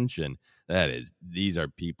mansion. These are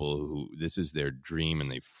people who this is their dream, and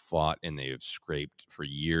they fought and they have scraped for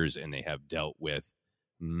years, and they have dealt with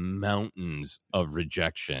mountains of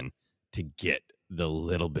rejection to get the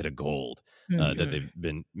little bit of gold that they've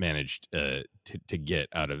been managed to get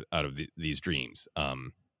out of these dreams.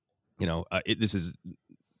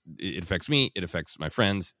 It affects me. It affects my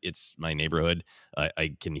friends. It's my neighborhood.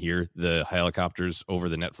 I can hear the helicopters over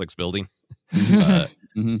the Netflix building.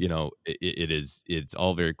 It's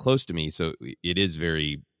all very close to me. So it is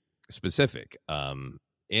very specific. And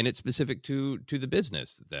it's specific to the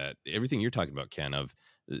business, that everything you're talking about, Ken, of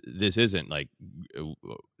this isn't like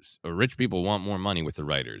rich people want more money with the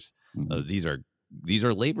writers. These are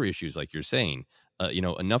labor issues, like you're saying.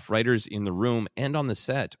 Enough writers in the room and on the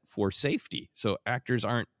set for safety, so writers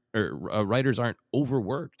aren't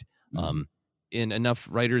overworked. And enough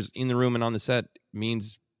writers in the room and on the set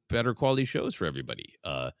means better quality shows for everybody.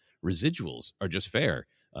 Residuals are just fair.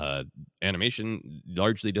 Animation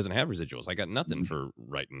largely doesn't have residuals. I got nothing for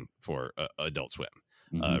writing for Adult Swim,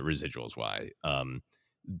 residuals. Why?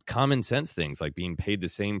 Common sense things like being paid the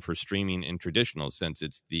same for streaming and traditional, since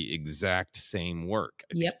it's the exact same work.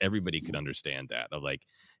 I think everybody could understand that. Of like,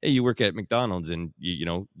 hey, you work at McDonald's and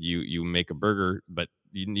you make a burger, but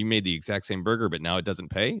you made the exact same burger, but now it doesn't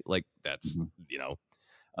pay. Like that's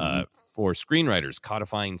for screenwriters,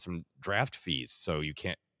 codifying some draft fees so you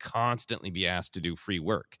can't constantly be asked to do free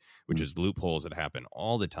work, which is loopholes that happen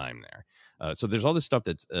all the time there. So there's all this stuff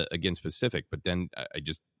that's again specific, but then I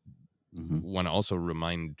just want to also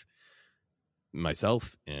remind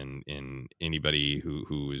myself and anybody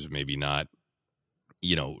who is maybe not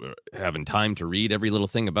having time to read every little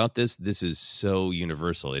thing about this. This is so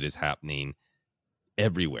universal. It is happening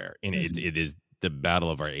everywhere, and it is the battle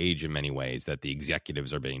of our age in many ways, that the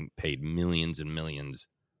executives are being paid millions and millions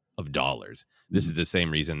of dollars. This is the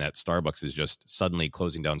same reason that Starbucks is just suddenly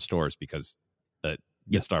closing down stores, because the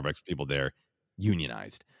Starbucks people there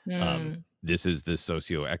unionized. This is the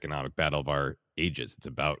socioeconomic battle of our ages. It's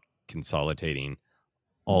about consolidating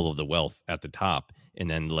all of the wealth at the top and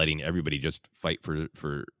then letting everybody just fight for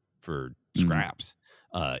scraps.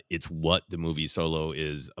 It's what the movie Solo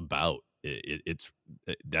is about.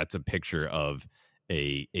 That's a picture of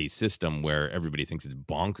a system where everybody thinks it's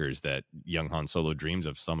bonkers that young Han Solo dreams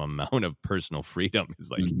of some amount of personal freedom. It's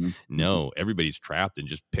like, no, everybody's trapped, and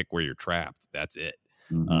just pick where you're trapped. That's it.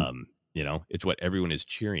 It's what everyone is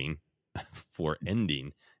cheering for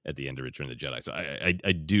ending at the end of Return of the Jedi. So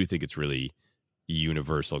I do think it's really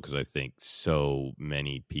universal, because I think so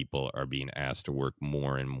many people are being asked to work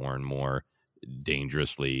more and more and more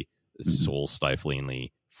dangerously,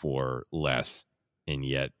 soul-stiflingly for less, and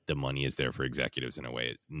yet the money is there for executives in a way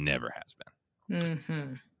it never has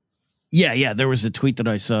been. Yeah. There was a tweet that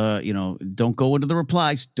I saw, don't go into the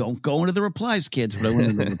replies. Don't go into the replies, kids. But I went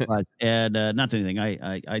into the replies. And not anything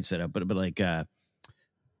I'd set up, but like,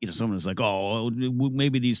 someone was like, oh,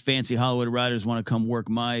 maybe these fancy Hollywood writers want to come work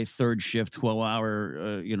my third shift,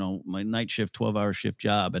 12-hour, my night shift, 12-hour shift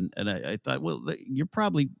job. And I thought, well, you're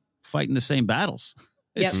probably fighting the same battles.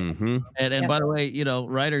 And by the way,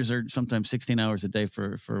 writers are sometimes 16 hours a day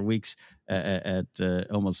for weeks at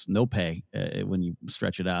almost no pay when you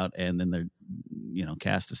stretch it out, and then they're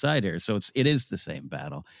cast aside here. So it is the same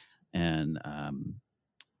battle, and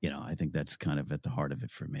I think that's kind of at the heart of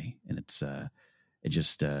it for me. And it's it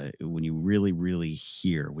just when you really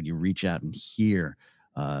when you reach out and hear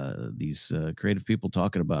these creative people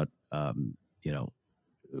talking about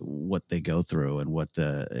what they go through and what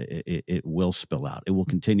it will spill out. It will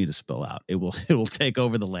continue to spill out. It will take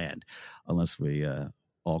over the land unless we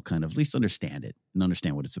all kind of at least understand it and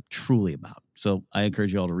understand what it's truly about. So I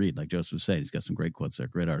encourage you all to read, like Joseph was saying. He's got some great quotes there,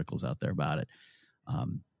 great articles out there about it.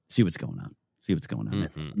 See what's going on.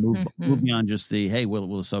 Move beyond just the, hey, will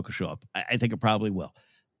Ahsoka show up? I think it probably will,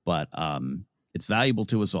 but it's valuable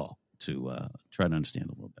to us all to try to understand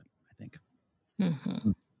a little bit, I think.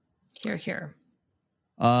 Here.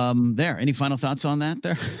 There. Any final thoughts on that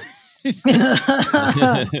there?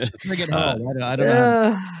 I don't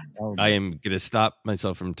know. I am going to stop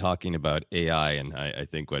myself from talking about AI, and I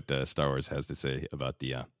think what Star Wars has to say about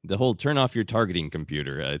the whole turn off your targeting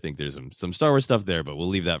computer. I think there's some Star Wars stuff there, but we'll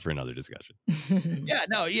leave that for another discussion.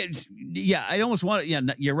 I almost want to. Yeah,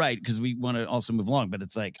 you're right, because we want to also move along, but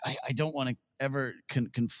it's like I don't want to ever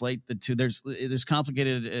conflate the two. There's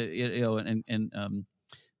complicated, and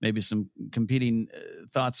maybe some competing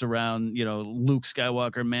thoughts around, Luke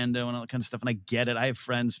Skywalker, Mando, and all that kind of stuff. And I get it. I have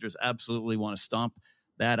friends who just absolutely want to stomp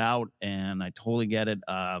that out, and I totally get it.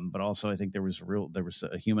 But also, I think there was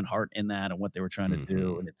a human heart in that and what they were trying to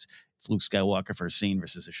do. And it's Luke Skywalker for a scene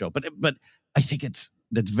versus a show. But I think that's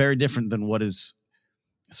very different than what is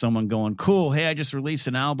someone going, cool, hey, I just released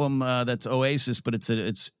an album that's Oasis, but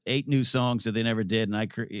it's 8 new songs that they never did, and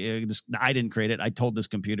I didn't create it. I told this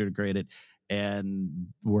computer to create it, and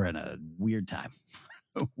we're in a weird time.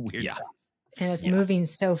 Time. And it's moving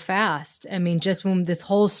so fast. I mean, just when this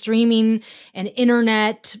whole streaming and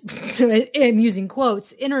internet, I'm using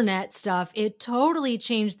quotes, internet stuff, it totally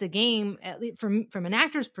changed the game, at least from an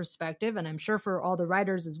actor's perspective. And I'm sure for all the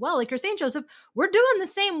writers as well. Like you're saying, Joseph, we're doing the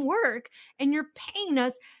same work and you're paying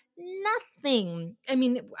us nothing. I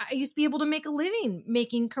mean, I used to be able to make a living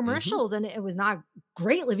making commercials, and it was not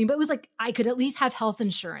great living, but it was like I could at least have health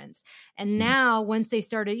insurance. And now once they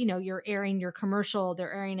started, you're airing your commercial,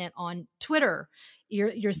 they're airing it on Twitter.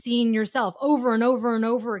 You're seeing yourself over and over and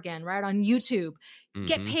over again, right? On YouTube,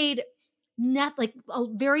 get paid like a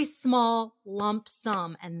very small lump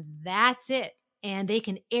sum, and that's it. And they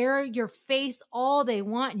can air your face all they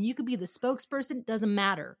want, and you could be the spokesperson. It doesn't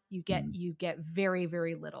matter. You get very,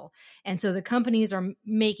 very little. And so the companies are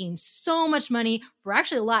making so much money for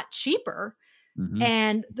actually a lot cheaper.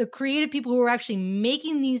 And the creative people who are actually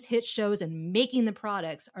making these hit shows and making the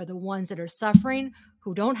products are the ones that are suffering,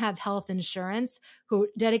 who don't have health insurance, who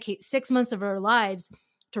dedicate 6 months of their lives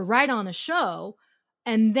to write on a show,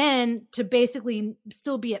 and then to basically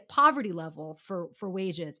still be at poverty level for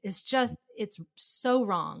wages. It's so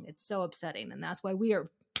wrong. It's so upsetting. And that's why we are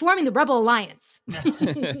forming the Rebel Alliance.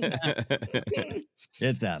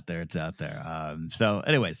 It's out there. So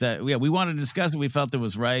anyways, we wanted to discuss it. We felt it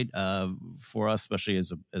was right for us, especially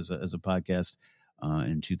as a podcast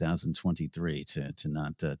in 2023 to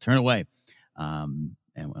not turn away.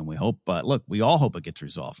 And we hope, look, we all hope it gets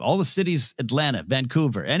resolved. All the cities, Atlanta,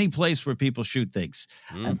 Vancouver, any place where people shoot things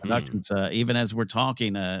and productions, even as we're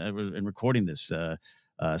talking and recording this,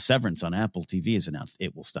 Severance on Apple TV is announced.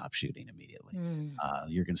 It will stop shooting immediately.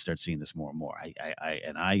 You're going to start seeing this more and more.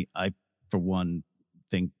 I for one,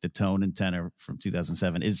 think the tone and tenor from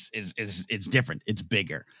 2007 is different. It's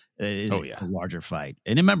bigger. It's a larger fight.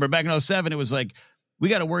 And remember, back in 2007, it was like, we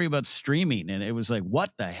got to worry about streaming. And it was like, what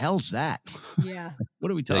the hell's that? Yeah.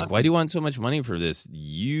 What are we talking Like, why do you want so much money for this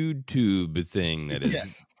YouTube thing that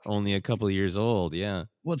is only a couple of years old? Yeah.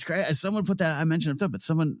 Well, it's great. Someone put that, I mentioned it, but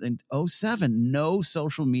someone in 2007, no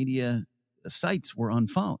social media sites were on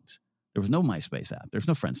phones. There was no MySpace app. There's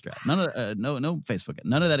no Friendster app. None of no Facebook.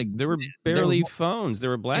 None of that. There were barely phones. There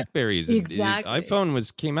were Blackberries. Exactly.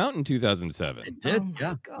 iPhone came out in 2007. It did.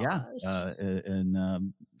 Oh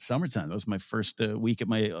in summertime. That was my first week at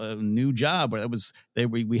my new job. Where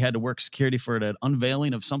we had to work security for an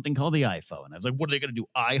unveiling of something called the iPhone. I was like, what are they going to do?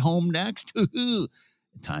 iHome next?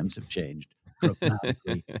 Times have changed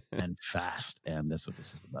dramatically and fast, and that's what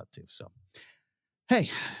this is about too. So. Hey,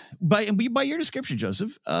 by your description,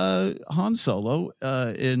 Joseph, Han Solo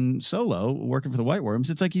in Solo working for the White Worms,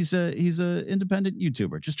 it's like he's a independent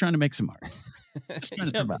YouTuber just trying to make some art. Just trying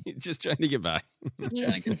to survive. Just trying to get by. Just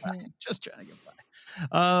trying to get by.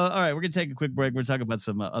 All right, we're going to take a quick break. We're talking about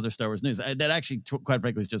some other Star Wars news. That actually, quite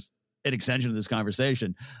frankly, is just an extension of this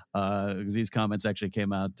conversation because these comments actually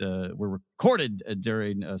came out, were recorded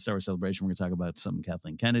during Star Wars Celebration. We're going to talk about something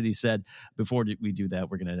Kathleen Kennedy said. Before we do that,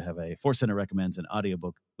 we're going to have a Force Center recommends an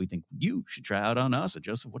audiobook we think you should try out on us. So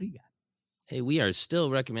Joseph, what do you got? Hey, we are still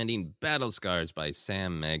recommending Battle Scars by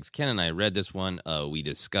Sam Meggs. Ken and I read this one. We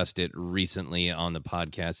discussed it recently on the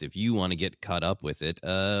podcast. If you want to get caught up with it,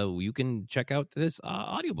 you can check out this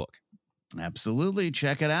audiobook. Absolutely.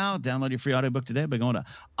 Check it out. Download your free audiobook today by going to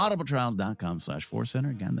audibletrial.com/forcecenter.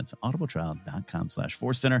 Again, that's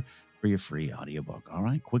audibletrial.com/forcecenter for your free audiobook. All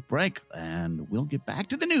right, quick break, and we'll get back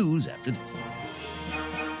to the news after this.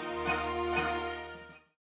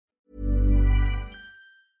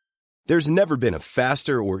 There's never been a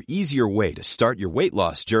faster or easier way to start your weight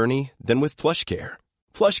loss journey than with PlushCare.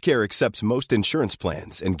 PlushCare accepts most insurance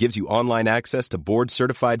plans and gives you online access to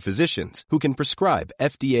board-certified physicians who can prescribe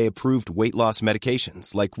FDA-approved weight loss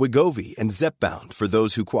medications like Wegovy and Zepbound for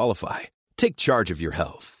those who qualify. Take charge of your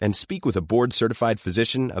health and speak with a board-certified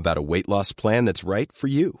physician about a weight loss plan that's right for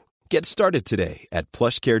you. Get started today at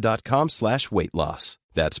plushcare.com/weight-loss.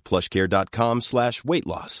 That's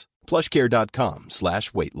plushcare.com/weight-loss.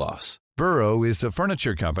 plushcare.com/weight-loss. Burrow is a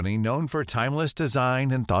furniture company known for timeless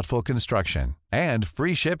design and thoughtful construction and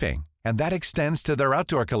free shipping, and that extends to their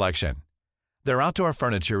outdoor collection. Their outdoor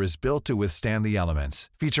furniture is built to withstand the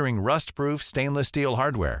elements, featuring rust-proof stainless steel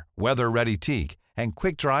hardware, weather-ready teak, and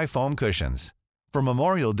quick-dry foam cushions. For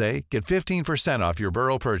Memorial Day, get 15% off your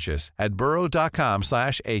Burrow purchase at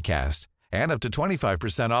burrow.com/acast and up to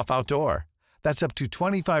 25% off outdoor. That's up to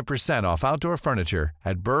 25% off outdoor furniture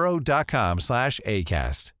at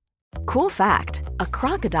burrow.com/acast. Cool fact, a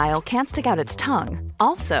crocodile can't stick out its tongue.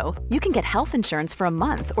 Also, you can get health insurance for a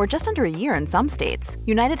month or just under a year in some states.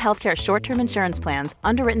 United Healthcare short-term insurance plans,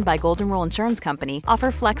 underwritten by Golden Rule Insurance Company, offer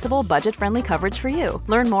flexible, budget-friendly coverage for you.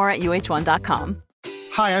 Learn more at uh1.com.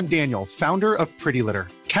 Hi, I'm Daniel, founder of Pretty Litter.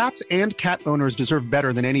 Cats and cat owners deserve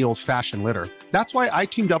better than any old-fashioned litter. That's why I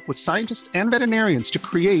teamed up with scientists and veterinarians to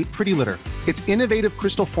create Pretty Litter. Its innovative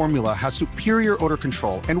crystal formula has superior odor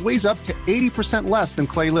control and weighs up to 80% less than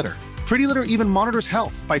clay litter. Pretty Litter even monitors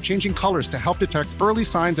health by changing colors to help detect early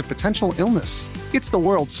signs of potential illness. It's the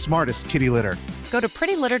world's smartest kitty litter. Go to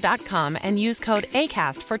prettylitter.com and use code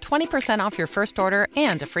ACAST for 20% off your first order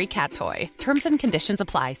and a free cat toy. Terms and conditions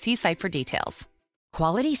apply. See site for details.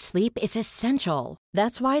 Quality sleep is essential.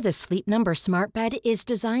 That's why the Sleep Number Smart Bed is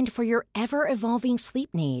designed for your ever-evolving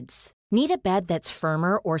sleep needs. Need a bed that's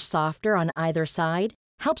firmer or softer on either side?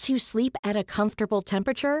 Helps you sleep at a comfortable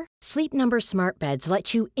temperature? Sleep Number Smart Beds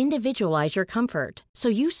let you individualize your comfort, so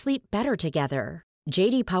you sleep better together.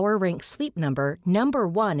 J.D. Power ranks Sleep Number number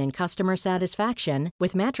 1 in customer satisfaction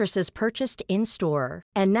with mattresses purchased in-store.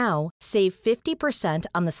 And now, save 50%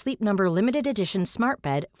 on the Sleep Number Limited Edition Smart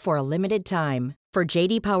Bed for a limited time. For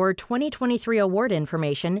J.D. Power 2023 award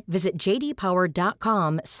information, visit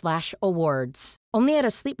jdpower.com/awards. Only at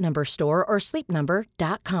a Sleep Number store or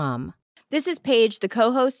sleepnumber.com. This is Paige, the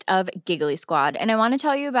co-host of Giggly Squad, and I want to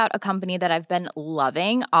tell you about a company that I've been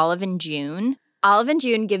loving, Olive & June. Olive &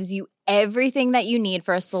 June gives you everything that you need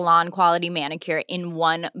for a salon-quality manicure in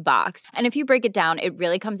one box. And if you break it down, it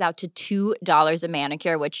really comes out to $2 a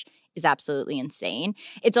manicure, which is absolutely insane.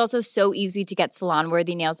 It's also so easy to get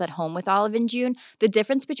salon-worthy nails at home with Olive & June. The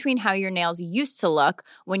difference between how your nails used to look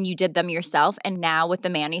when you did them yourself and now with the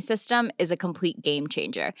Mani system is a complete game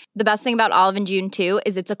changer. The best thing about Olive & June, too,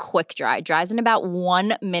 is it's a quick dry. Dries in about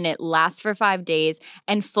 1 minute, lasts for 5 days,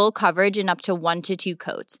 and full coverage in up to 1 to 2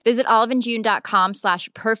 coats. Visit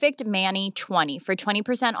oliveandjune.com/perfectmani20 for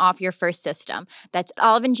 20% off your first system. That's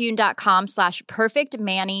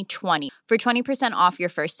oliveandjune.com/perfectmani20 for 20% off your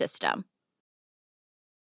first system.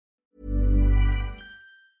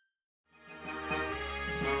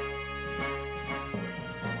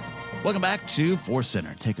 Welcome back to Force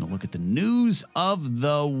Center. Taking a look at the news of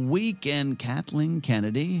the weekend. Kathleen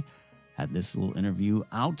Kennedy had this little interview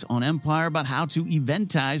out on Empire about how to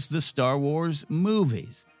eventize the Star Wars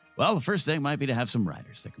movies. Well, the first thing might be to have some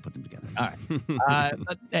writers that can put them together. All right.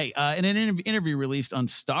 But hey, in an interview released on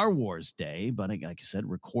Star Wars Day, but like I said,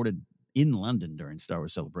 recorded in London during Star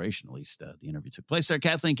Wars Celebration, at least the interview took place there.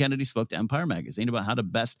 Kathleen Kennedy spoke to Empire Magazine about how to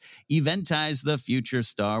best eventize the future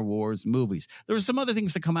Star Wars movies. There were some other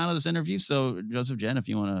things to come out of this interview. So Joseph, Jen, if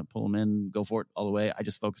you want to pull them in, go for it all the way. I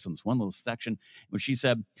just focused on this one little section where she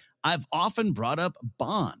said, I've often brought up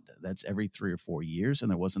Bond. That's every 3 or 4 years.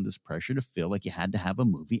 And there wasn't this pressure to feel like you had to have a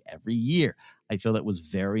movie every year. I feel that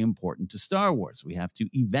was very important to Star Wars. We have to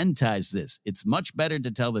eventize this. It's much better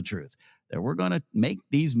to tell the truth that we're going to make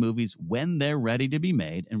these movies when they're ready to be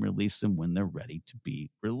made and release them when they're ready to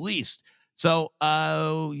be released. So,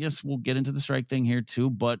 yes, we'll get into the strike thing here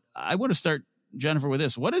too. But I want to start, Jennifer, with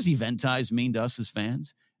this. What does eventize mean to us as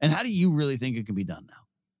fans? And how do you really think it can be done now?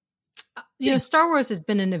 Star Wars has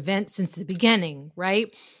been an event since the beginning,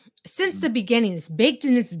 right? Since the beginning, it's baked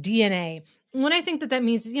in its DNA. And what I think that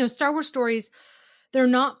means is, Star Wars stories, they're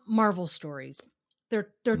not Marvel stories. They're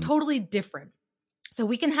totally different. So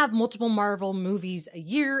we can have multiple Marvel movies a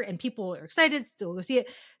year and people are excited, still go see it.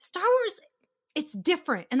 Star Wars, it's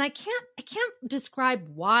different. And I can't describe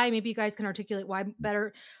why. Maybe you guys can articulate why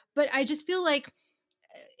better, but I just feel like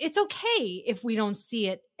it's okay if we don't see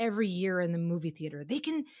it every year in the movie theater. They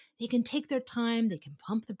can take their time. They can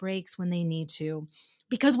pump the brakes when they need to.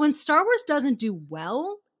 Because when Star Wars doesn't do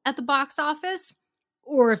well at the box office,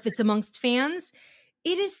 or if it's amongst fans,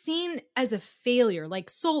 it is seen as a failure, like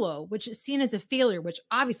Solo, which is seen as a failure, which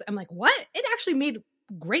obviously I'm like, what? It actually made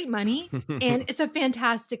great money and it's a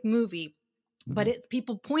fantastic movie. But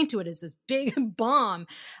people point to it as this big bomb.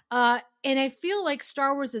 And I feel like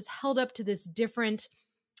Star Wars is held up to this different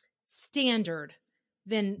standard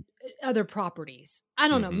than other properties. I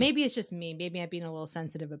don't know. Maybe it's just me. Maybe I'm being a little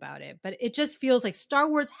sensitive about it. But it just feels like Star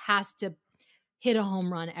Wars has to hit a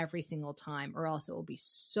home run every single time or else it will be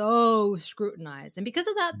so scrutinized. And because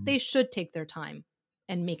of that, they should take their time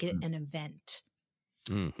and make it an event.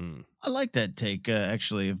 Mm-hmm. I like that take,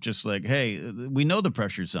 actually, of just like, hey, we know the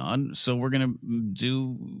pressure's on, so we're gonna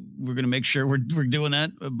make sure we're doing that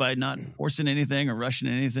by not forcing anything or rushing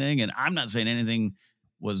anything. And I'm not saying anything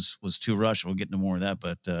was too rushed. We'll get into more of that,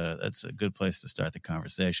 but that's a good place to start the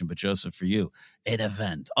conversation. But Joseph, for you, an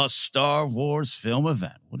event, a Star Wars film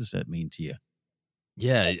event, what does that mean to you?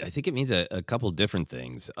 Yeah, I think it means a couple different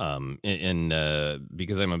things. And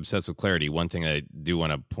because I'm obsessed with clarity, one thing I do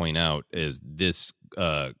want to point out is this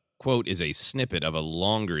quote is a snippet of a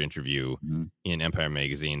longer interview in Empire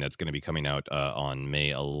Magazine that's going to be coming out on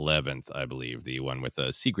May 11th, I believe, the one with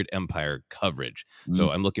Secret Empire coverage.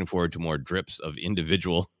 So I'm looking forward to more drips of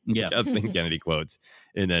individual Kathleen Kennedy quotes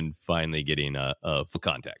and then finally getting full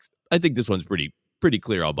context. I think this one's pretty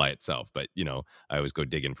clear all by itself, but I always go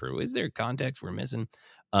digging for, is there context we're missing?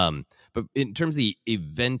 But in terms of the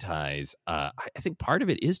eventize, I think part of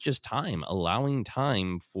it is just time, allowing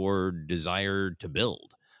time for desire to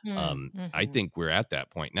build. I think we're at that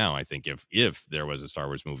point now. I think if there was a Star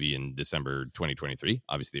Wars movie in December 2023,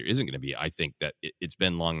 obviously there isn't going to be. I think that it's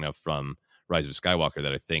been long enough from Rise of Skywalker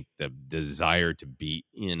that I think the desire to be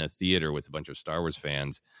in a theater with a bunch of Star Wars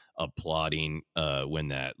fans applauding when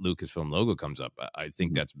that Lucasfilm logo comes up, I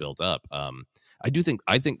think that's built up. I think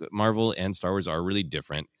Marvel and Star Wars are really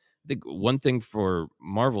different. I think one thing for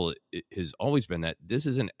Marvel has always been that this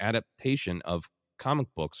is an adaptation of comic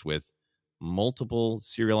books with multiple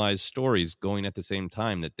serialized stories going at the same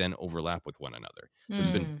time that then overlap with one another. So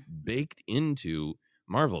it's been baked into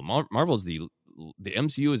Marvel. Marvel's the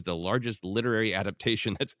MCU is the largest literary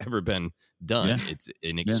adaptation that's ever been done. Yeah. It's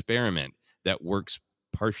an experiment that works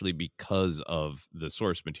partially because of the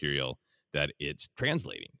source material that it's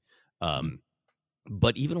translating.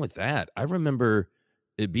 But even with that, I remember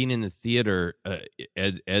it being in the theater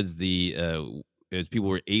as people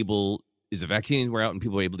were able the vaccines were out and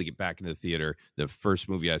people were able to get back into the theater, the first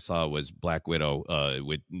movie I saw was Black Widow,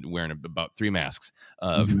 with wearing about 3 masks,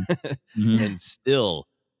 and still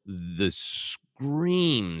the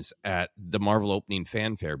screams at the Marvel opening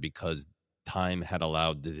fanfare because time had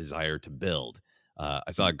allowed the desire to build.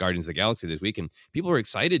 I saw Guardians of the Galaxy this week, and people were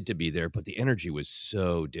excited to be there, but the energy was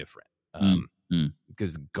so different.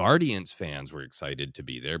 Because the Guardians fans were excited to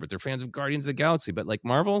be there, but they're fans of Guardians of the Galaxy. But like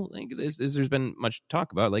Marvel, like there's been much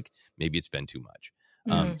talk about, like maybe it's been too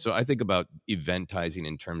much. So I think about eventizing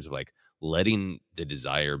in terms of like letting the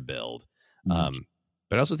desire build. But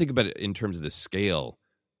I also think about it in terms of the scale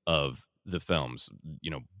of the films,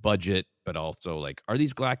 budget, but also like, are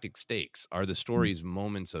these galactic stakes? Are the stories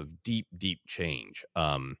moments of deep, deep change?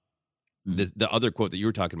 The other quote that you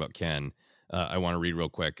were talking about, Ken, I want to read real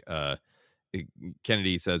quick.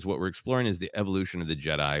 Kennedy says, what we're exploring is the evolution of the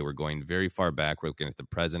Jedi. We're going very far back. We're looking at the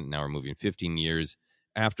present. Now we're moving 15 years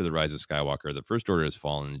after the rise of Skywalker. The First Order has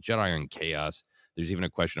fallen. The Jedi are in chaos. There's even a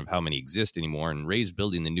question of how many exist anymore. And Rey's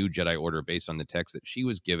building the new Jedi Order based on the text that she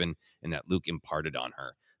was given and that Luke imparted on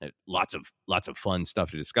her. Lots of fun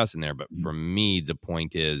stuff to discuss in there. But for me, the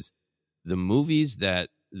point is the movies that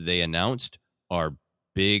they announced are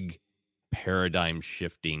big,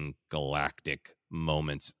 paradigm-shifting galactic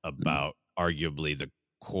moments about arguably the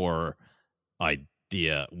core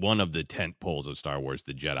idea, one of the tent poles of Star Wars,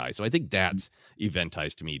 the Jedi. So I think that's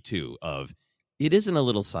eventized to me too, of it isn't a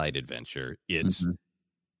little side adventure. It's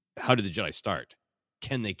how did the Jedi start?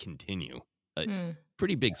 Can they continue?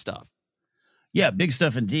 Pretty big stuff. Yeah, big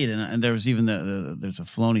stuff indeed. And there was even there's a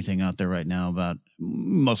Filoni thing out there right now about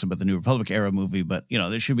mostly about the New Republic era movie, but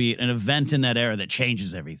there should be an event in that era that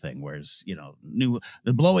changes everything. Whereas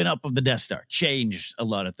the blowing up of the Death Star changed a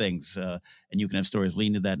lot of things, and you can have stories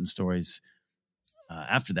lean to that and stories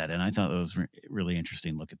after that. And I thought it was really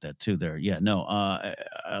interesting. Look at that too. There,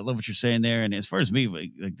 I love what you're saying there. And as far as me,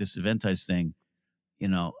 like this eventized thing,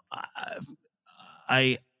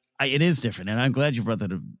 it is different, and I'm glad you brought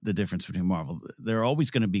the difference between Marvel. They're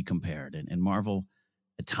always going to be compared, and Marvel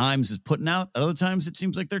at times is putting out. At other times, it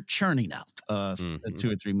seems like they're churning out 2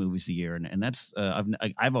 or 3 movies a year, and that's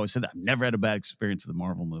I've always said that I've never had a bad experience with a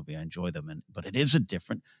Marvel movie. I enjoy them, but it is a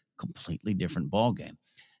completely different ball game.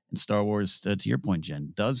 And Star Wars, to your point,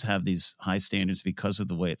 Jen, does have these high standards because of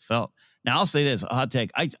the way it felt. Now, I'll say this: a hot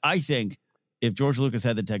take. I think if George Lucas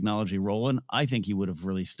had the technology rolling, I think he would have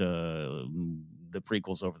released the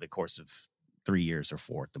prequels over the course of 3 years or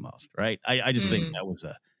 4 at the most, right? I just think that was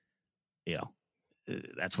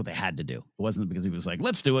that's what they had to do. It wasn't because he was like,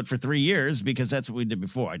 let's do it for 3 years because that's what we did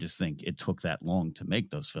before. I just think it took that long to make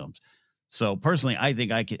those films. So personally, I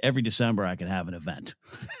think every December I could have an event.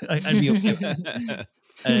 I'd be okay with that.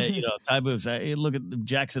 Ty Booth's, look at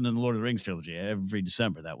Jackson and the Lord of the Rings trilogy. Every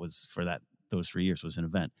December, that was for those 3 years was an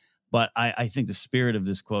event. But I think the spirit of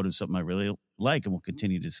this quote is something I really like, and we'll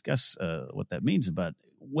continue to discuss what that means about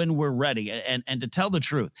when we're ready. And to tell the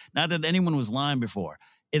truth, not that anyone was lying before.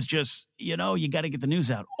 It's just, you got to get the news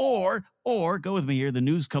out. Or go with me here, the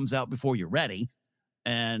news comes out before you're ready.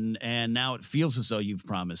 And now it feels as though you've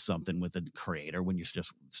promised something with a creator when you're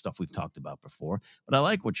just stuff we've talked about before. But I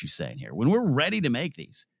like what you're saying here. When we're ready to make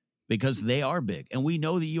these, because they are big, and we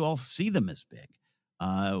know that you all see them as big.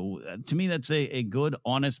 To me, that's a good,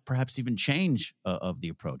 honest, perhaps even change of the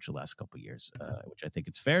approach the last couple of years, which I think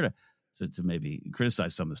it's fair to maybe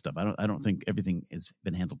criticize some of the stuff. I don't think everything has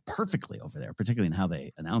been handled perfectly over there, particularly in how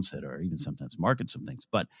they announce it or even sometimes market some things.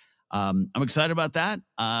 But I'm excited about that.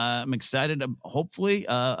 I'm excited, hopefully,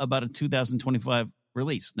 about a 2025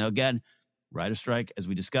 release. Now, again, writer strike, as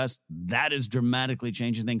we discussed, that is dramatically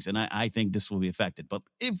changing things, and I think this will be affected. But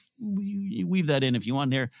if you weave that in, if you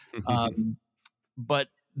want here. But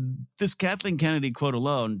this Kathleen Kennedy quote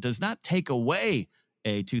alone does not take away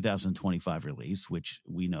a 2025 release, which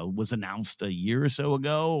we know was announced a year or so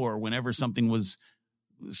ago, or whenever something was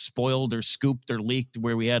spoiled or scooped or leaked,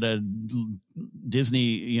 where we had a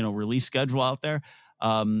Disney, release schedule out there.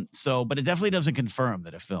 But it definitely doesn't confirm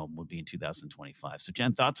that a film would be in 2025. So,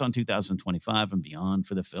 Jen, thoughts on 2025 and beyond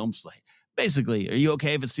for the film slate? Basically, are you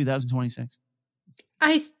okay if it's 2026?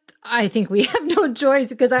 I think we have no choice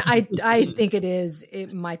because I think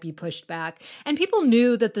it might be pushed back. And people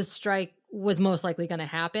knew that the strike was most likely going to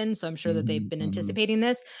happen. So I'm sure that they've been anticipating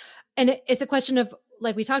this. And it's a question of,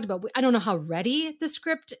 like we talked about, I don't know how ready the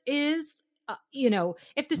script is.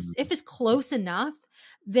 If it's close enough,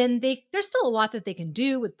 then there's still a lot that they can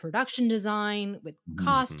do with production design, with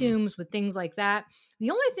costumes, with things like that.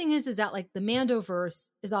 The only thing is that like the Mandoverse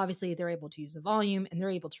is obviously they're able to use the volume and they're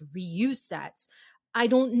able to reuse sets. I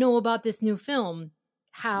don't know about this new film,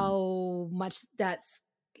 how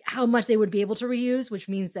how much they would be able to reuse, which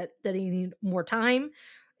means that they need more time,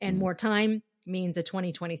 and more time means a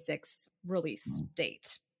 2026 release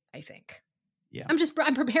date, I think. Yeah.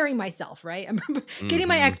 I'm preparing myself, right? I'm getting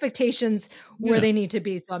my expectations where they need to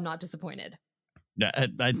be, so I'm not disappointed. Yeah,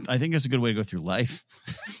 I think that's a good way to go through life.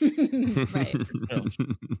 Right.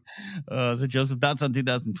 So Joseph, thoughts on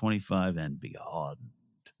 2025 and beyond?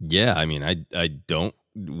 Yeah, I mean, I don't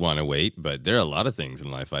want to wait, but there are a lot of things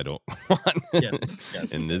in life I don't want. Yeah.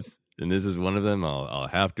 And this is one of them. I'll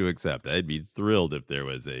have to accept. I'd be thrilled if there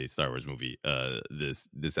was a Star Wars movie this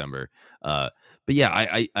December. But yeah,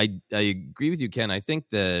 I agree with you, Ken. I think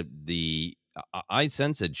that I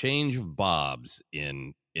sense a change of Bob's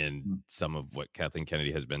in some of what Kathleen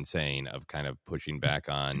Kennedy has been saying, of kind of pushing back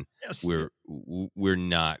on we're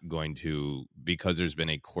not going to, because there's been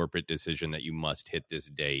a corporate decision that you must hit this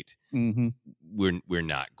date. We're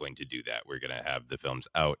not going to do that. We're going to have the films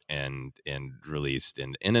out and released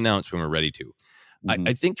and announced when we're ready to.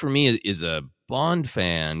 I think for me, is a Bond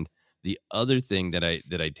fan, the other thing that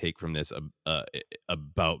I take from this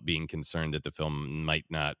about being concerned that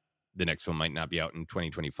the next film might not be out in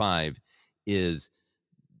 2025 is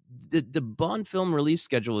the Bond film release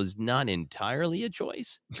schedule is not entirely a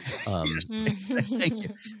choice. Thank you.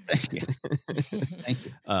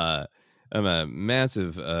 I'm a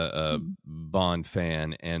massive Bond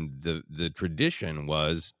fan, and the tradition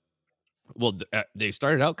was, well, they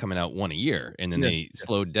started out coming out one a year, and then they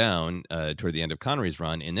slowed down toward the end of Connery's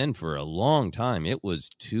run, and then for a long time it was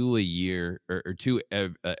two a year or two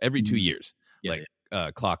every 2 years,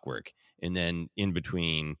 clockwork, and then in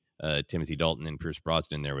between Timothy Dalton and Pierce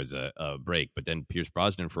Brosnan there was a break, but then Pierce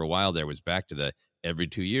Brosnan for a while there was back to the every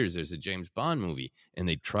 2 years there's a James Bond movie, and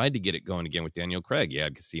they tried to get it going again with Daniel Craig. You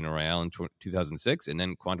had Casino Royale in 2006, and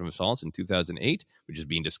then Quantum of Solace in 2008, which is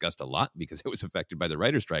being discussed a lot because it was affected by the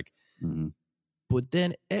writer's strike. But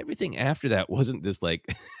then everything after that wasn't this like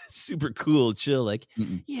super cool, chill, like,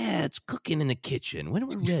 yeah, it's cooking in the kitchen when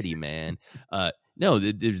we're ready, man. No,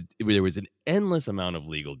 there was an endless amount of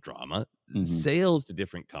legal drama, sales to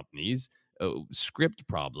different companies, script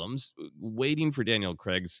problems, waiting for Daniel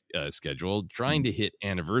Craig's schedule, trying to hit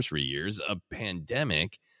anniversary years, a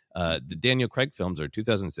pandemic. The Daniel Craig films are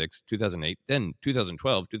 2006, 2008, then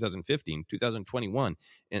 2012, 2015, 2021.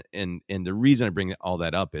 And the reason I bring all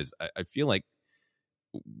that up is I feel like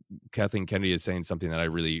Kathleen Kennedy is saying something that I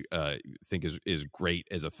really think is great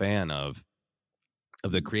as a fan of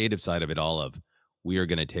the creative side of it all, of we are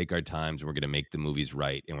going to take our times and we're going to make the movies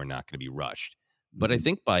right and we're not going to be rushed. But I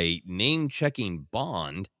think by name-checking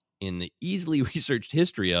Bond in the easily researched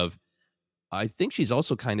history of, I think she's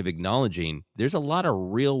also kind of acknowledging there's a lot of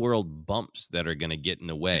real-world bumps that are going to get in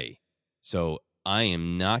the way. So I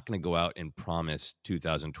am not going to go out and promise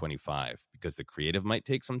 2025 because the creative might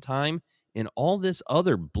take some time, and all this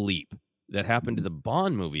other bleep that happened to the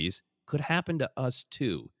Bond movies could happen to us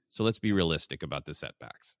too. So let's be realistic about the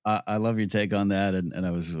setbacks. I love your take on that, and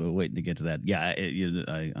I was waiting to get to that. Yeah,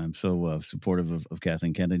 I'm so supportive of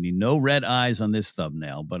Kathleen Kennedy. No red eyes on this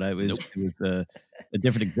thumbnail, but it was a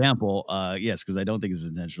different example. Yes, because I don't think it's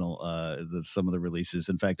intentional. Some of the releases.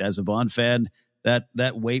 In fact, as a Bond fan, that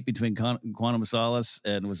wait between Quantum of Solace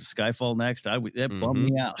and was Skyfall next, that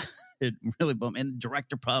bummed me out. It really bummed. And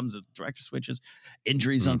director problems, director switches,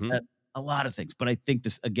 injuries on set, a lot of things. But I think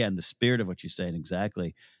this, again, the spirit of what you're saying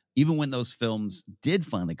exactly. Even when those films did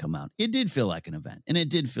finally come out, it did feel like an event, and it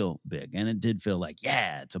did feel big, and it did feel like,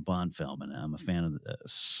 yeah, it's a Bond film, and I'm a fan of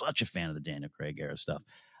such a fan of the Daniel Craig era stuff.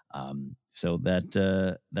 So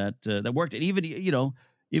that worked, and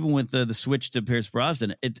even with the switch to Pierce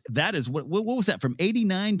Brosnan, that is what was that from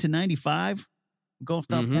 89 to 95? Go off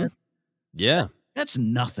top of that? Yeah, that's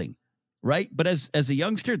nothing, right? But as a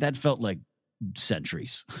youngster, that felt like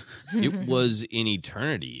centuries. It was an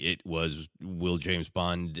eternity. It was, will James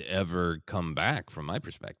Bond ever come back, from my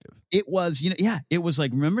perspective? It was, it was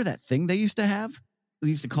like, remember that thing they used to have? They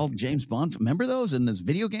used to call James Bond. Remember those? And there's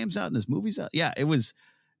video games out and there's movies out. Yeah, it was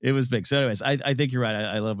big. So anyways, I think you're right.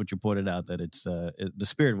 I love what you pointed out, that it's the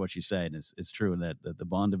spirit of what she's saying is true, and that the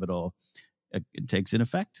Bond of it all, it takes in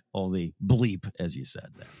effect all the bleep, as you said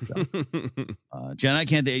there. So, Jen, I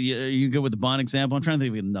can't. Are you good with the Bond example? I'm trying to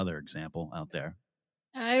think of another example out there.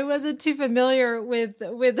 I wasn't too familiar with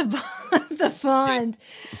the Bond.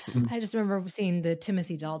 I just remember seeing the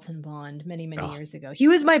Timothy Dalton Bond many years ago. He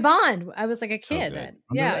was my Bond. I was like a kid then.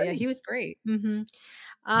 Yeah, he was great. Yeah,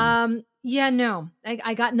 no,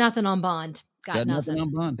 I got nothing on Bond. Got nothing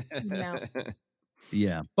on Bond. No.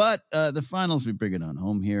 Yeah, but the finals, we bring it on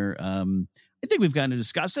home here. I think we've kind of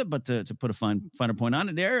discussed it, but to put a finer point on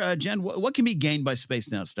it there, Jen, what can be gained by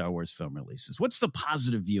spacing out Star Wars film releases? What's the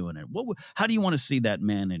positive view in it? How do you want to see that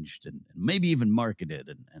managed and maybe even marketed?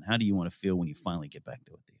 And how do you want to feel when you finally get back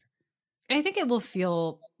to a theater? I think it will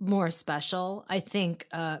feel more special. I think,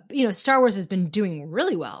 Star Wars has been doing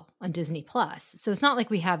really well on Disney Plus. So it's not like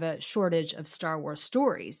we have a shortage of Star Wars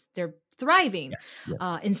stories. They're thriving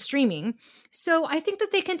in streaming. So I think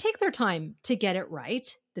that they can take their time to get it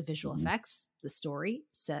right. The visual effects, the story,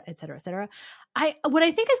 et cetera, et cetera. What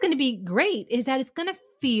I think is going to be great is that it's going to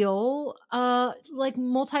feel like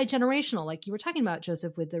multi-generational, like you were talking about,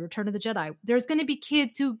 Joseph, with the Return of the Jedi. There's going to be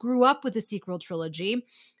kids who grew up with the sequel trilogy,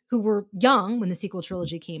 who were young when the sequel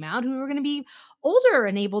trilogy came out, who are going to be older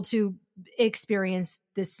and able to experience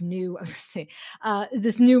this new,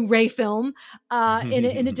 this new Rey film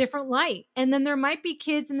in a different light. And then there might be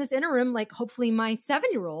kids in this interim, like hopefully my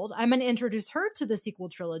 7-year-old, I'm going to introduce her to the sequel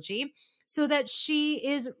trilogy so that she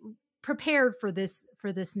is prepared for this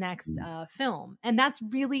next film. And that's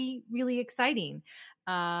really, really exciting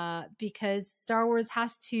because Star Wars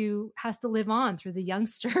has to live on through the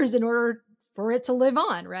youngsters in order for it to live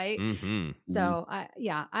on, right? So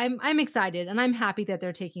I'm excited and I'm happy that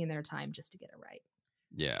they're taking their time just to get it right.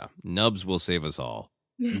 Yeah, Nubs will save us all.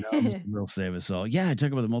 Nubs will save us all. Yeah, I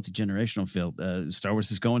talk about the multi-generational field. Star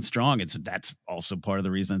Wars is going strong. That's also part of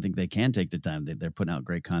the reason I think they can take the time. They're putting out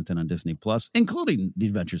great content on Disney Plus, including The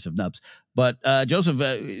Adventures of Nubs. But Joseph,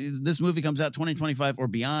 this movie comes out 2025 or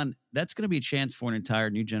beyond. That's going to be a chance for an entire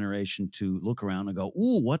new generation to look around and go,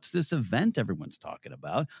 ooh, what's this event everyone's talking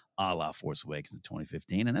about? A la Force Awakens in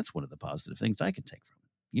 2015. And that's one of the positive things I can take from it.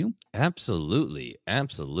 You? Absolutely.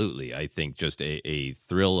 I think just a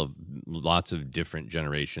thrill of lots of different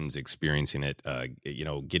generations experiencing it,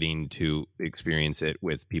 getting to experience it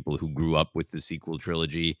with people who grew up with the sequel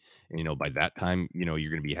trilogy. And, by that time, you're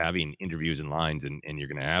going to be having interviews and lines and you're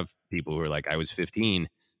going to have people who are like, I was 15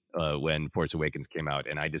 when Force Awakens came out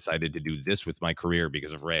and I decided to do this with my career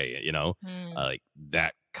because of Rey, like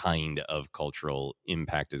that kind of cultural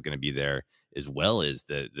impact is going to be there, as well as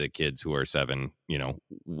the kids who are 7,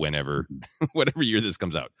 whenever, whatever year this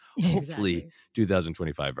comes out. Exactly. Hopefully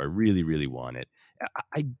 2025. I really, really want it.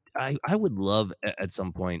 I would love at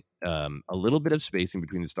some point a little bit of spacing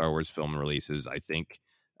between the Star Wars film releases. I think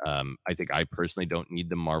I personally don't need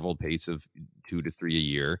the Marvel pace of 2 to 3 a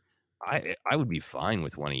year. I would be fine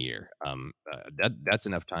with 1 a year. That's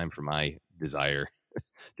enough time for my desire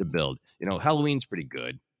to build. Halloween's pretty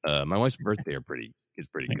good. My wife's birthday is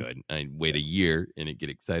pretty good. I wait a year and get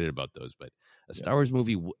excited about those. But a Star Wars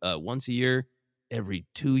movie once a year, every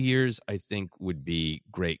 2 years, I think would be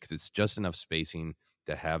great because it's just enough spacing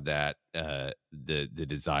to have that the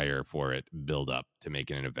desire for it build up to make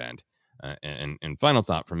it an event. And final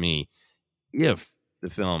thought for me, if the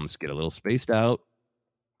films get a little spaced out,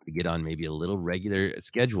 to get on maybe a little regular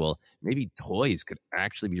schedule, maybe toys could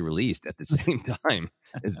actually be released at the same time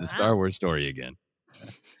as the Star Wars story again.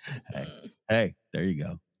 Hey, there you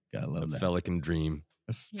go. Gotta love that. Pelican dream.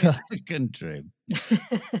 Pelican dream.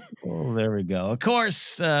 Oh, there we go. Of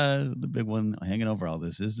course, the big one hanging over all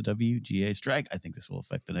this is the WGA strike. I think this will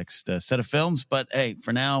affect the next set of films. But hey,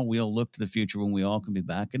 for now, we'll look to the future when we all can be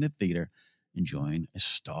back in the theater enjoying a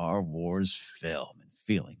Star Wars film and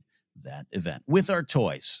feeling that event with our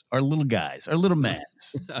toys, our little guys, our little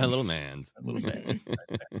mans. Our little mans.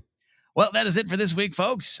 Well, that is it for this week,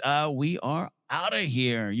 folks. We are out of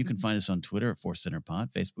here. You can find us on Twitter at Force Center Pod.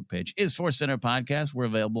 Facebook page is Force Center Podcast. We're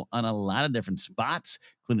available on a lot of different spots,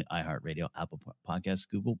 including iHeartRadio, Apple Podcasts,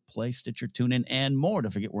 Google Play, Stitcher, TuneIn, and more. Don't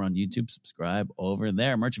forget we're on YouTube. Subscribe over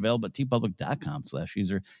there. Merch available at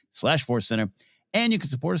tpublic.com/user/Force Center. And you can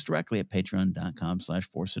support us directly at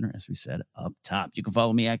patreon.com/Force Center, as we said up top. You can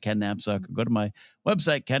follow me at Ken Knapsack or go to my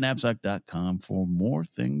website, kenknapsack.com, for more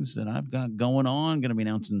things that I've got going on. Going to be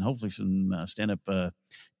announcing hopefully some stand-up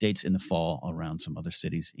dates in the fall around some other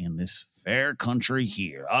cities in this fair country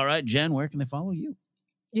here. All right, Jen, where can they follow you?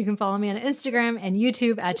 You can follow me on Instagram and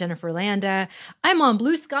YouTube at Jennifer Landa. I'm on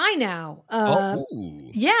Blue Sky now.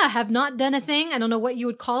 Yeah, have not done a thing. I don't know what you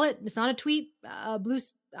would call it. It's not a tweet.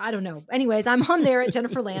 I don't know. Anyways, I'm on there at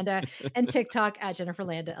Jennifer Landa and TikTok at Jennifer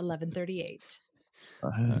Landa 1138.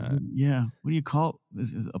 Yeah. What do you call it?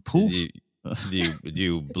 Is a pool? Do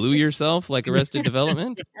you blue yourself like Arrested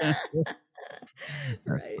Development?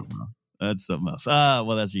 Right. That's something else.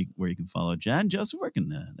 Well, that's where you can follow Jen. Joseph, where can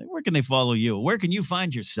they follow you? Where can you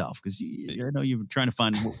find yourself? Because I know you're trying to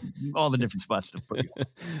find all the different spots to put you.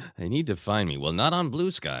 I need to find me. Well, not on Blue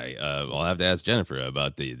Sky. I'll have to ask Jennifer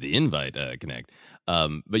about the invite connect.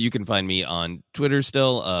 But you can find me on Twitter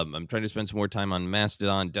still. I'm trying to spend some more time on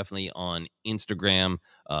Mastodon, definitely on Instagram,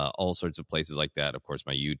 all sorts of places like that. Of course,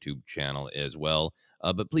 my YouTube channel as well.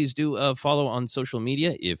 But please do follow on social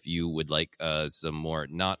media if you would like some more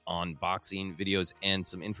not unboxing videos and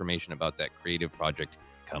some information about that creative project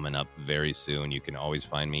coming up very soon. You can always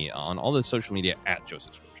find me on all the social media at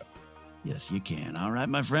Joseph's Workshop. Yes, you can. All right,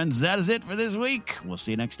 my friends, that is it for this week. We'll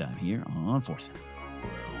see you next time here on Force It.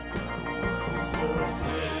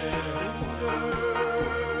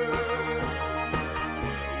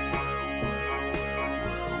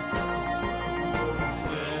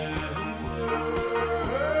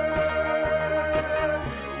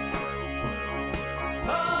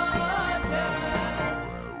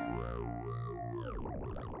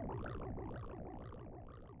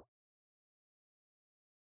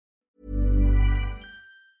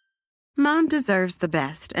 Mom deserves the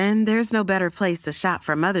best, and there's no better place to shop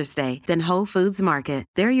for Mother's Day than Whole Foods Market.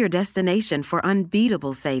 They're your destination for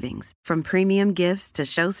unbeatable savings, from premium gifts to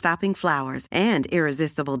show-stopping flowers and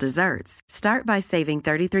irresistible desserts. Start by saving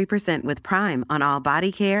 33% with Prime on all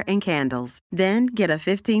body care and candles. Then get a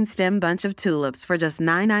 15-stem bunch of tulips for just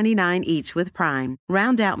 $9.99 each with Prime.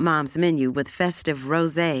 Round out Mom's menu with festive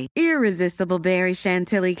rosé, irresistible berry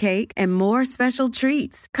chantilly cake, and more special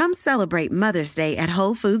treats. Come celebrate Mother's Day at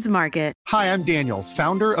Whole Foods Market. Hi, I'm Daniel,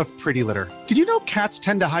 founder of Pretty Litter. Did you know cats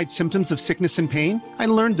tend to hide symptoms of sickness and pain? I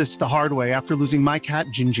learned this the hard way after losing my cat,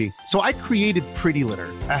 Gingy. So I created Pretty Litter,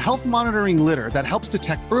 a health monitoring litter that helps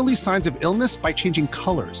detect early signs of illness by changing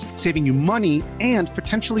colors, saving you money and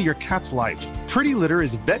potentially your cat's life. Pretty Litter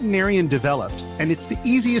is veterinarian developed, and it's the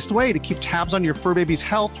easiest way to keep tabs on your fur baby's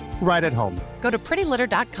health right at home. Go to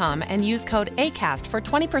prettylitter.com and use code ACAST for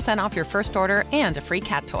 20% off your first order and a free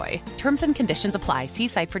cat toy. Terms and conditions apply. See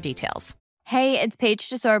site for details. Hey, it's Paige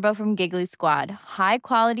DeSorbo from Giggly Squad. High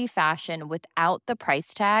quality fashion without the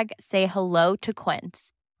price tag. Say hello to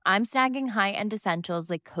Quince. I'm snagging high-end essentials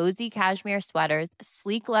like cozy cashmere sweaters,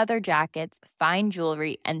 sleek leather jackets, fine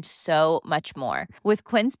jewelry, and so much more. With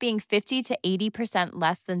Quince being 50 to 80%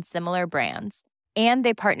 less than similar brands. And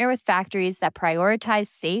they partner with factories that prioritize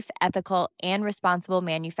safe, ethical, and responsible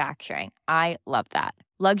manufacturing. I love that.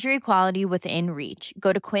 Luxury quality within reach.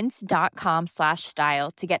 Go to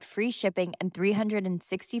quince.com/style to get free shipping and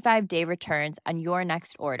 365-day returns on your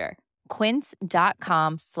next order.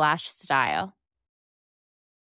 Quince.com/style.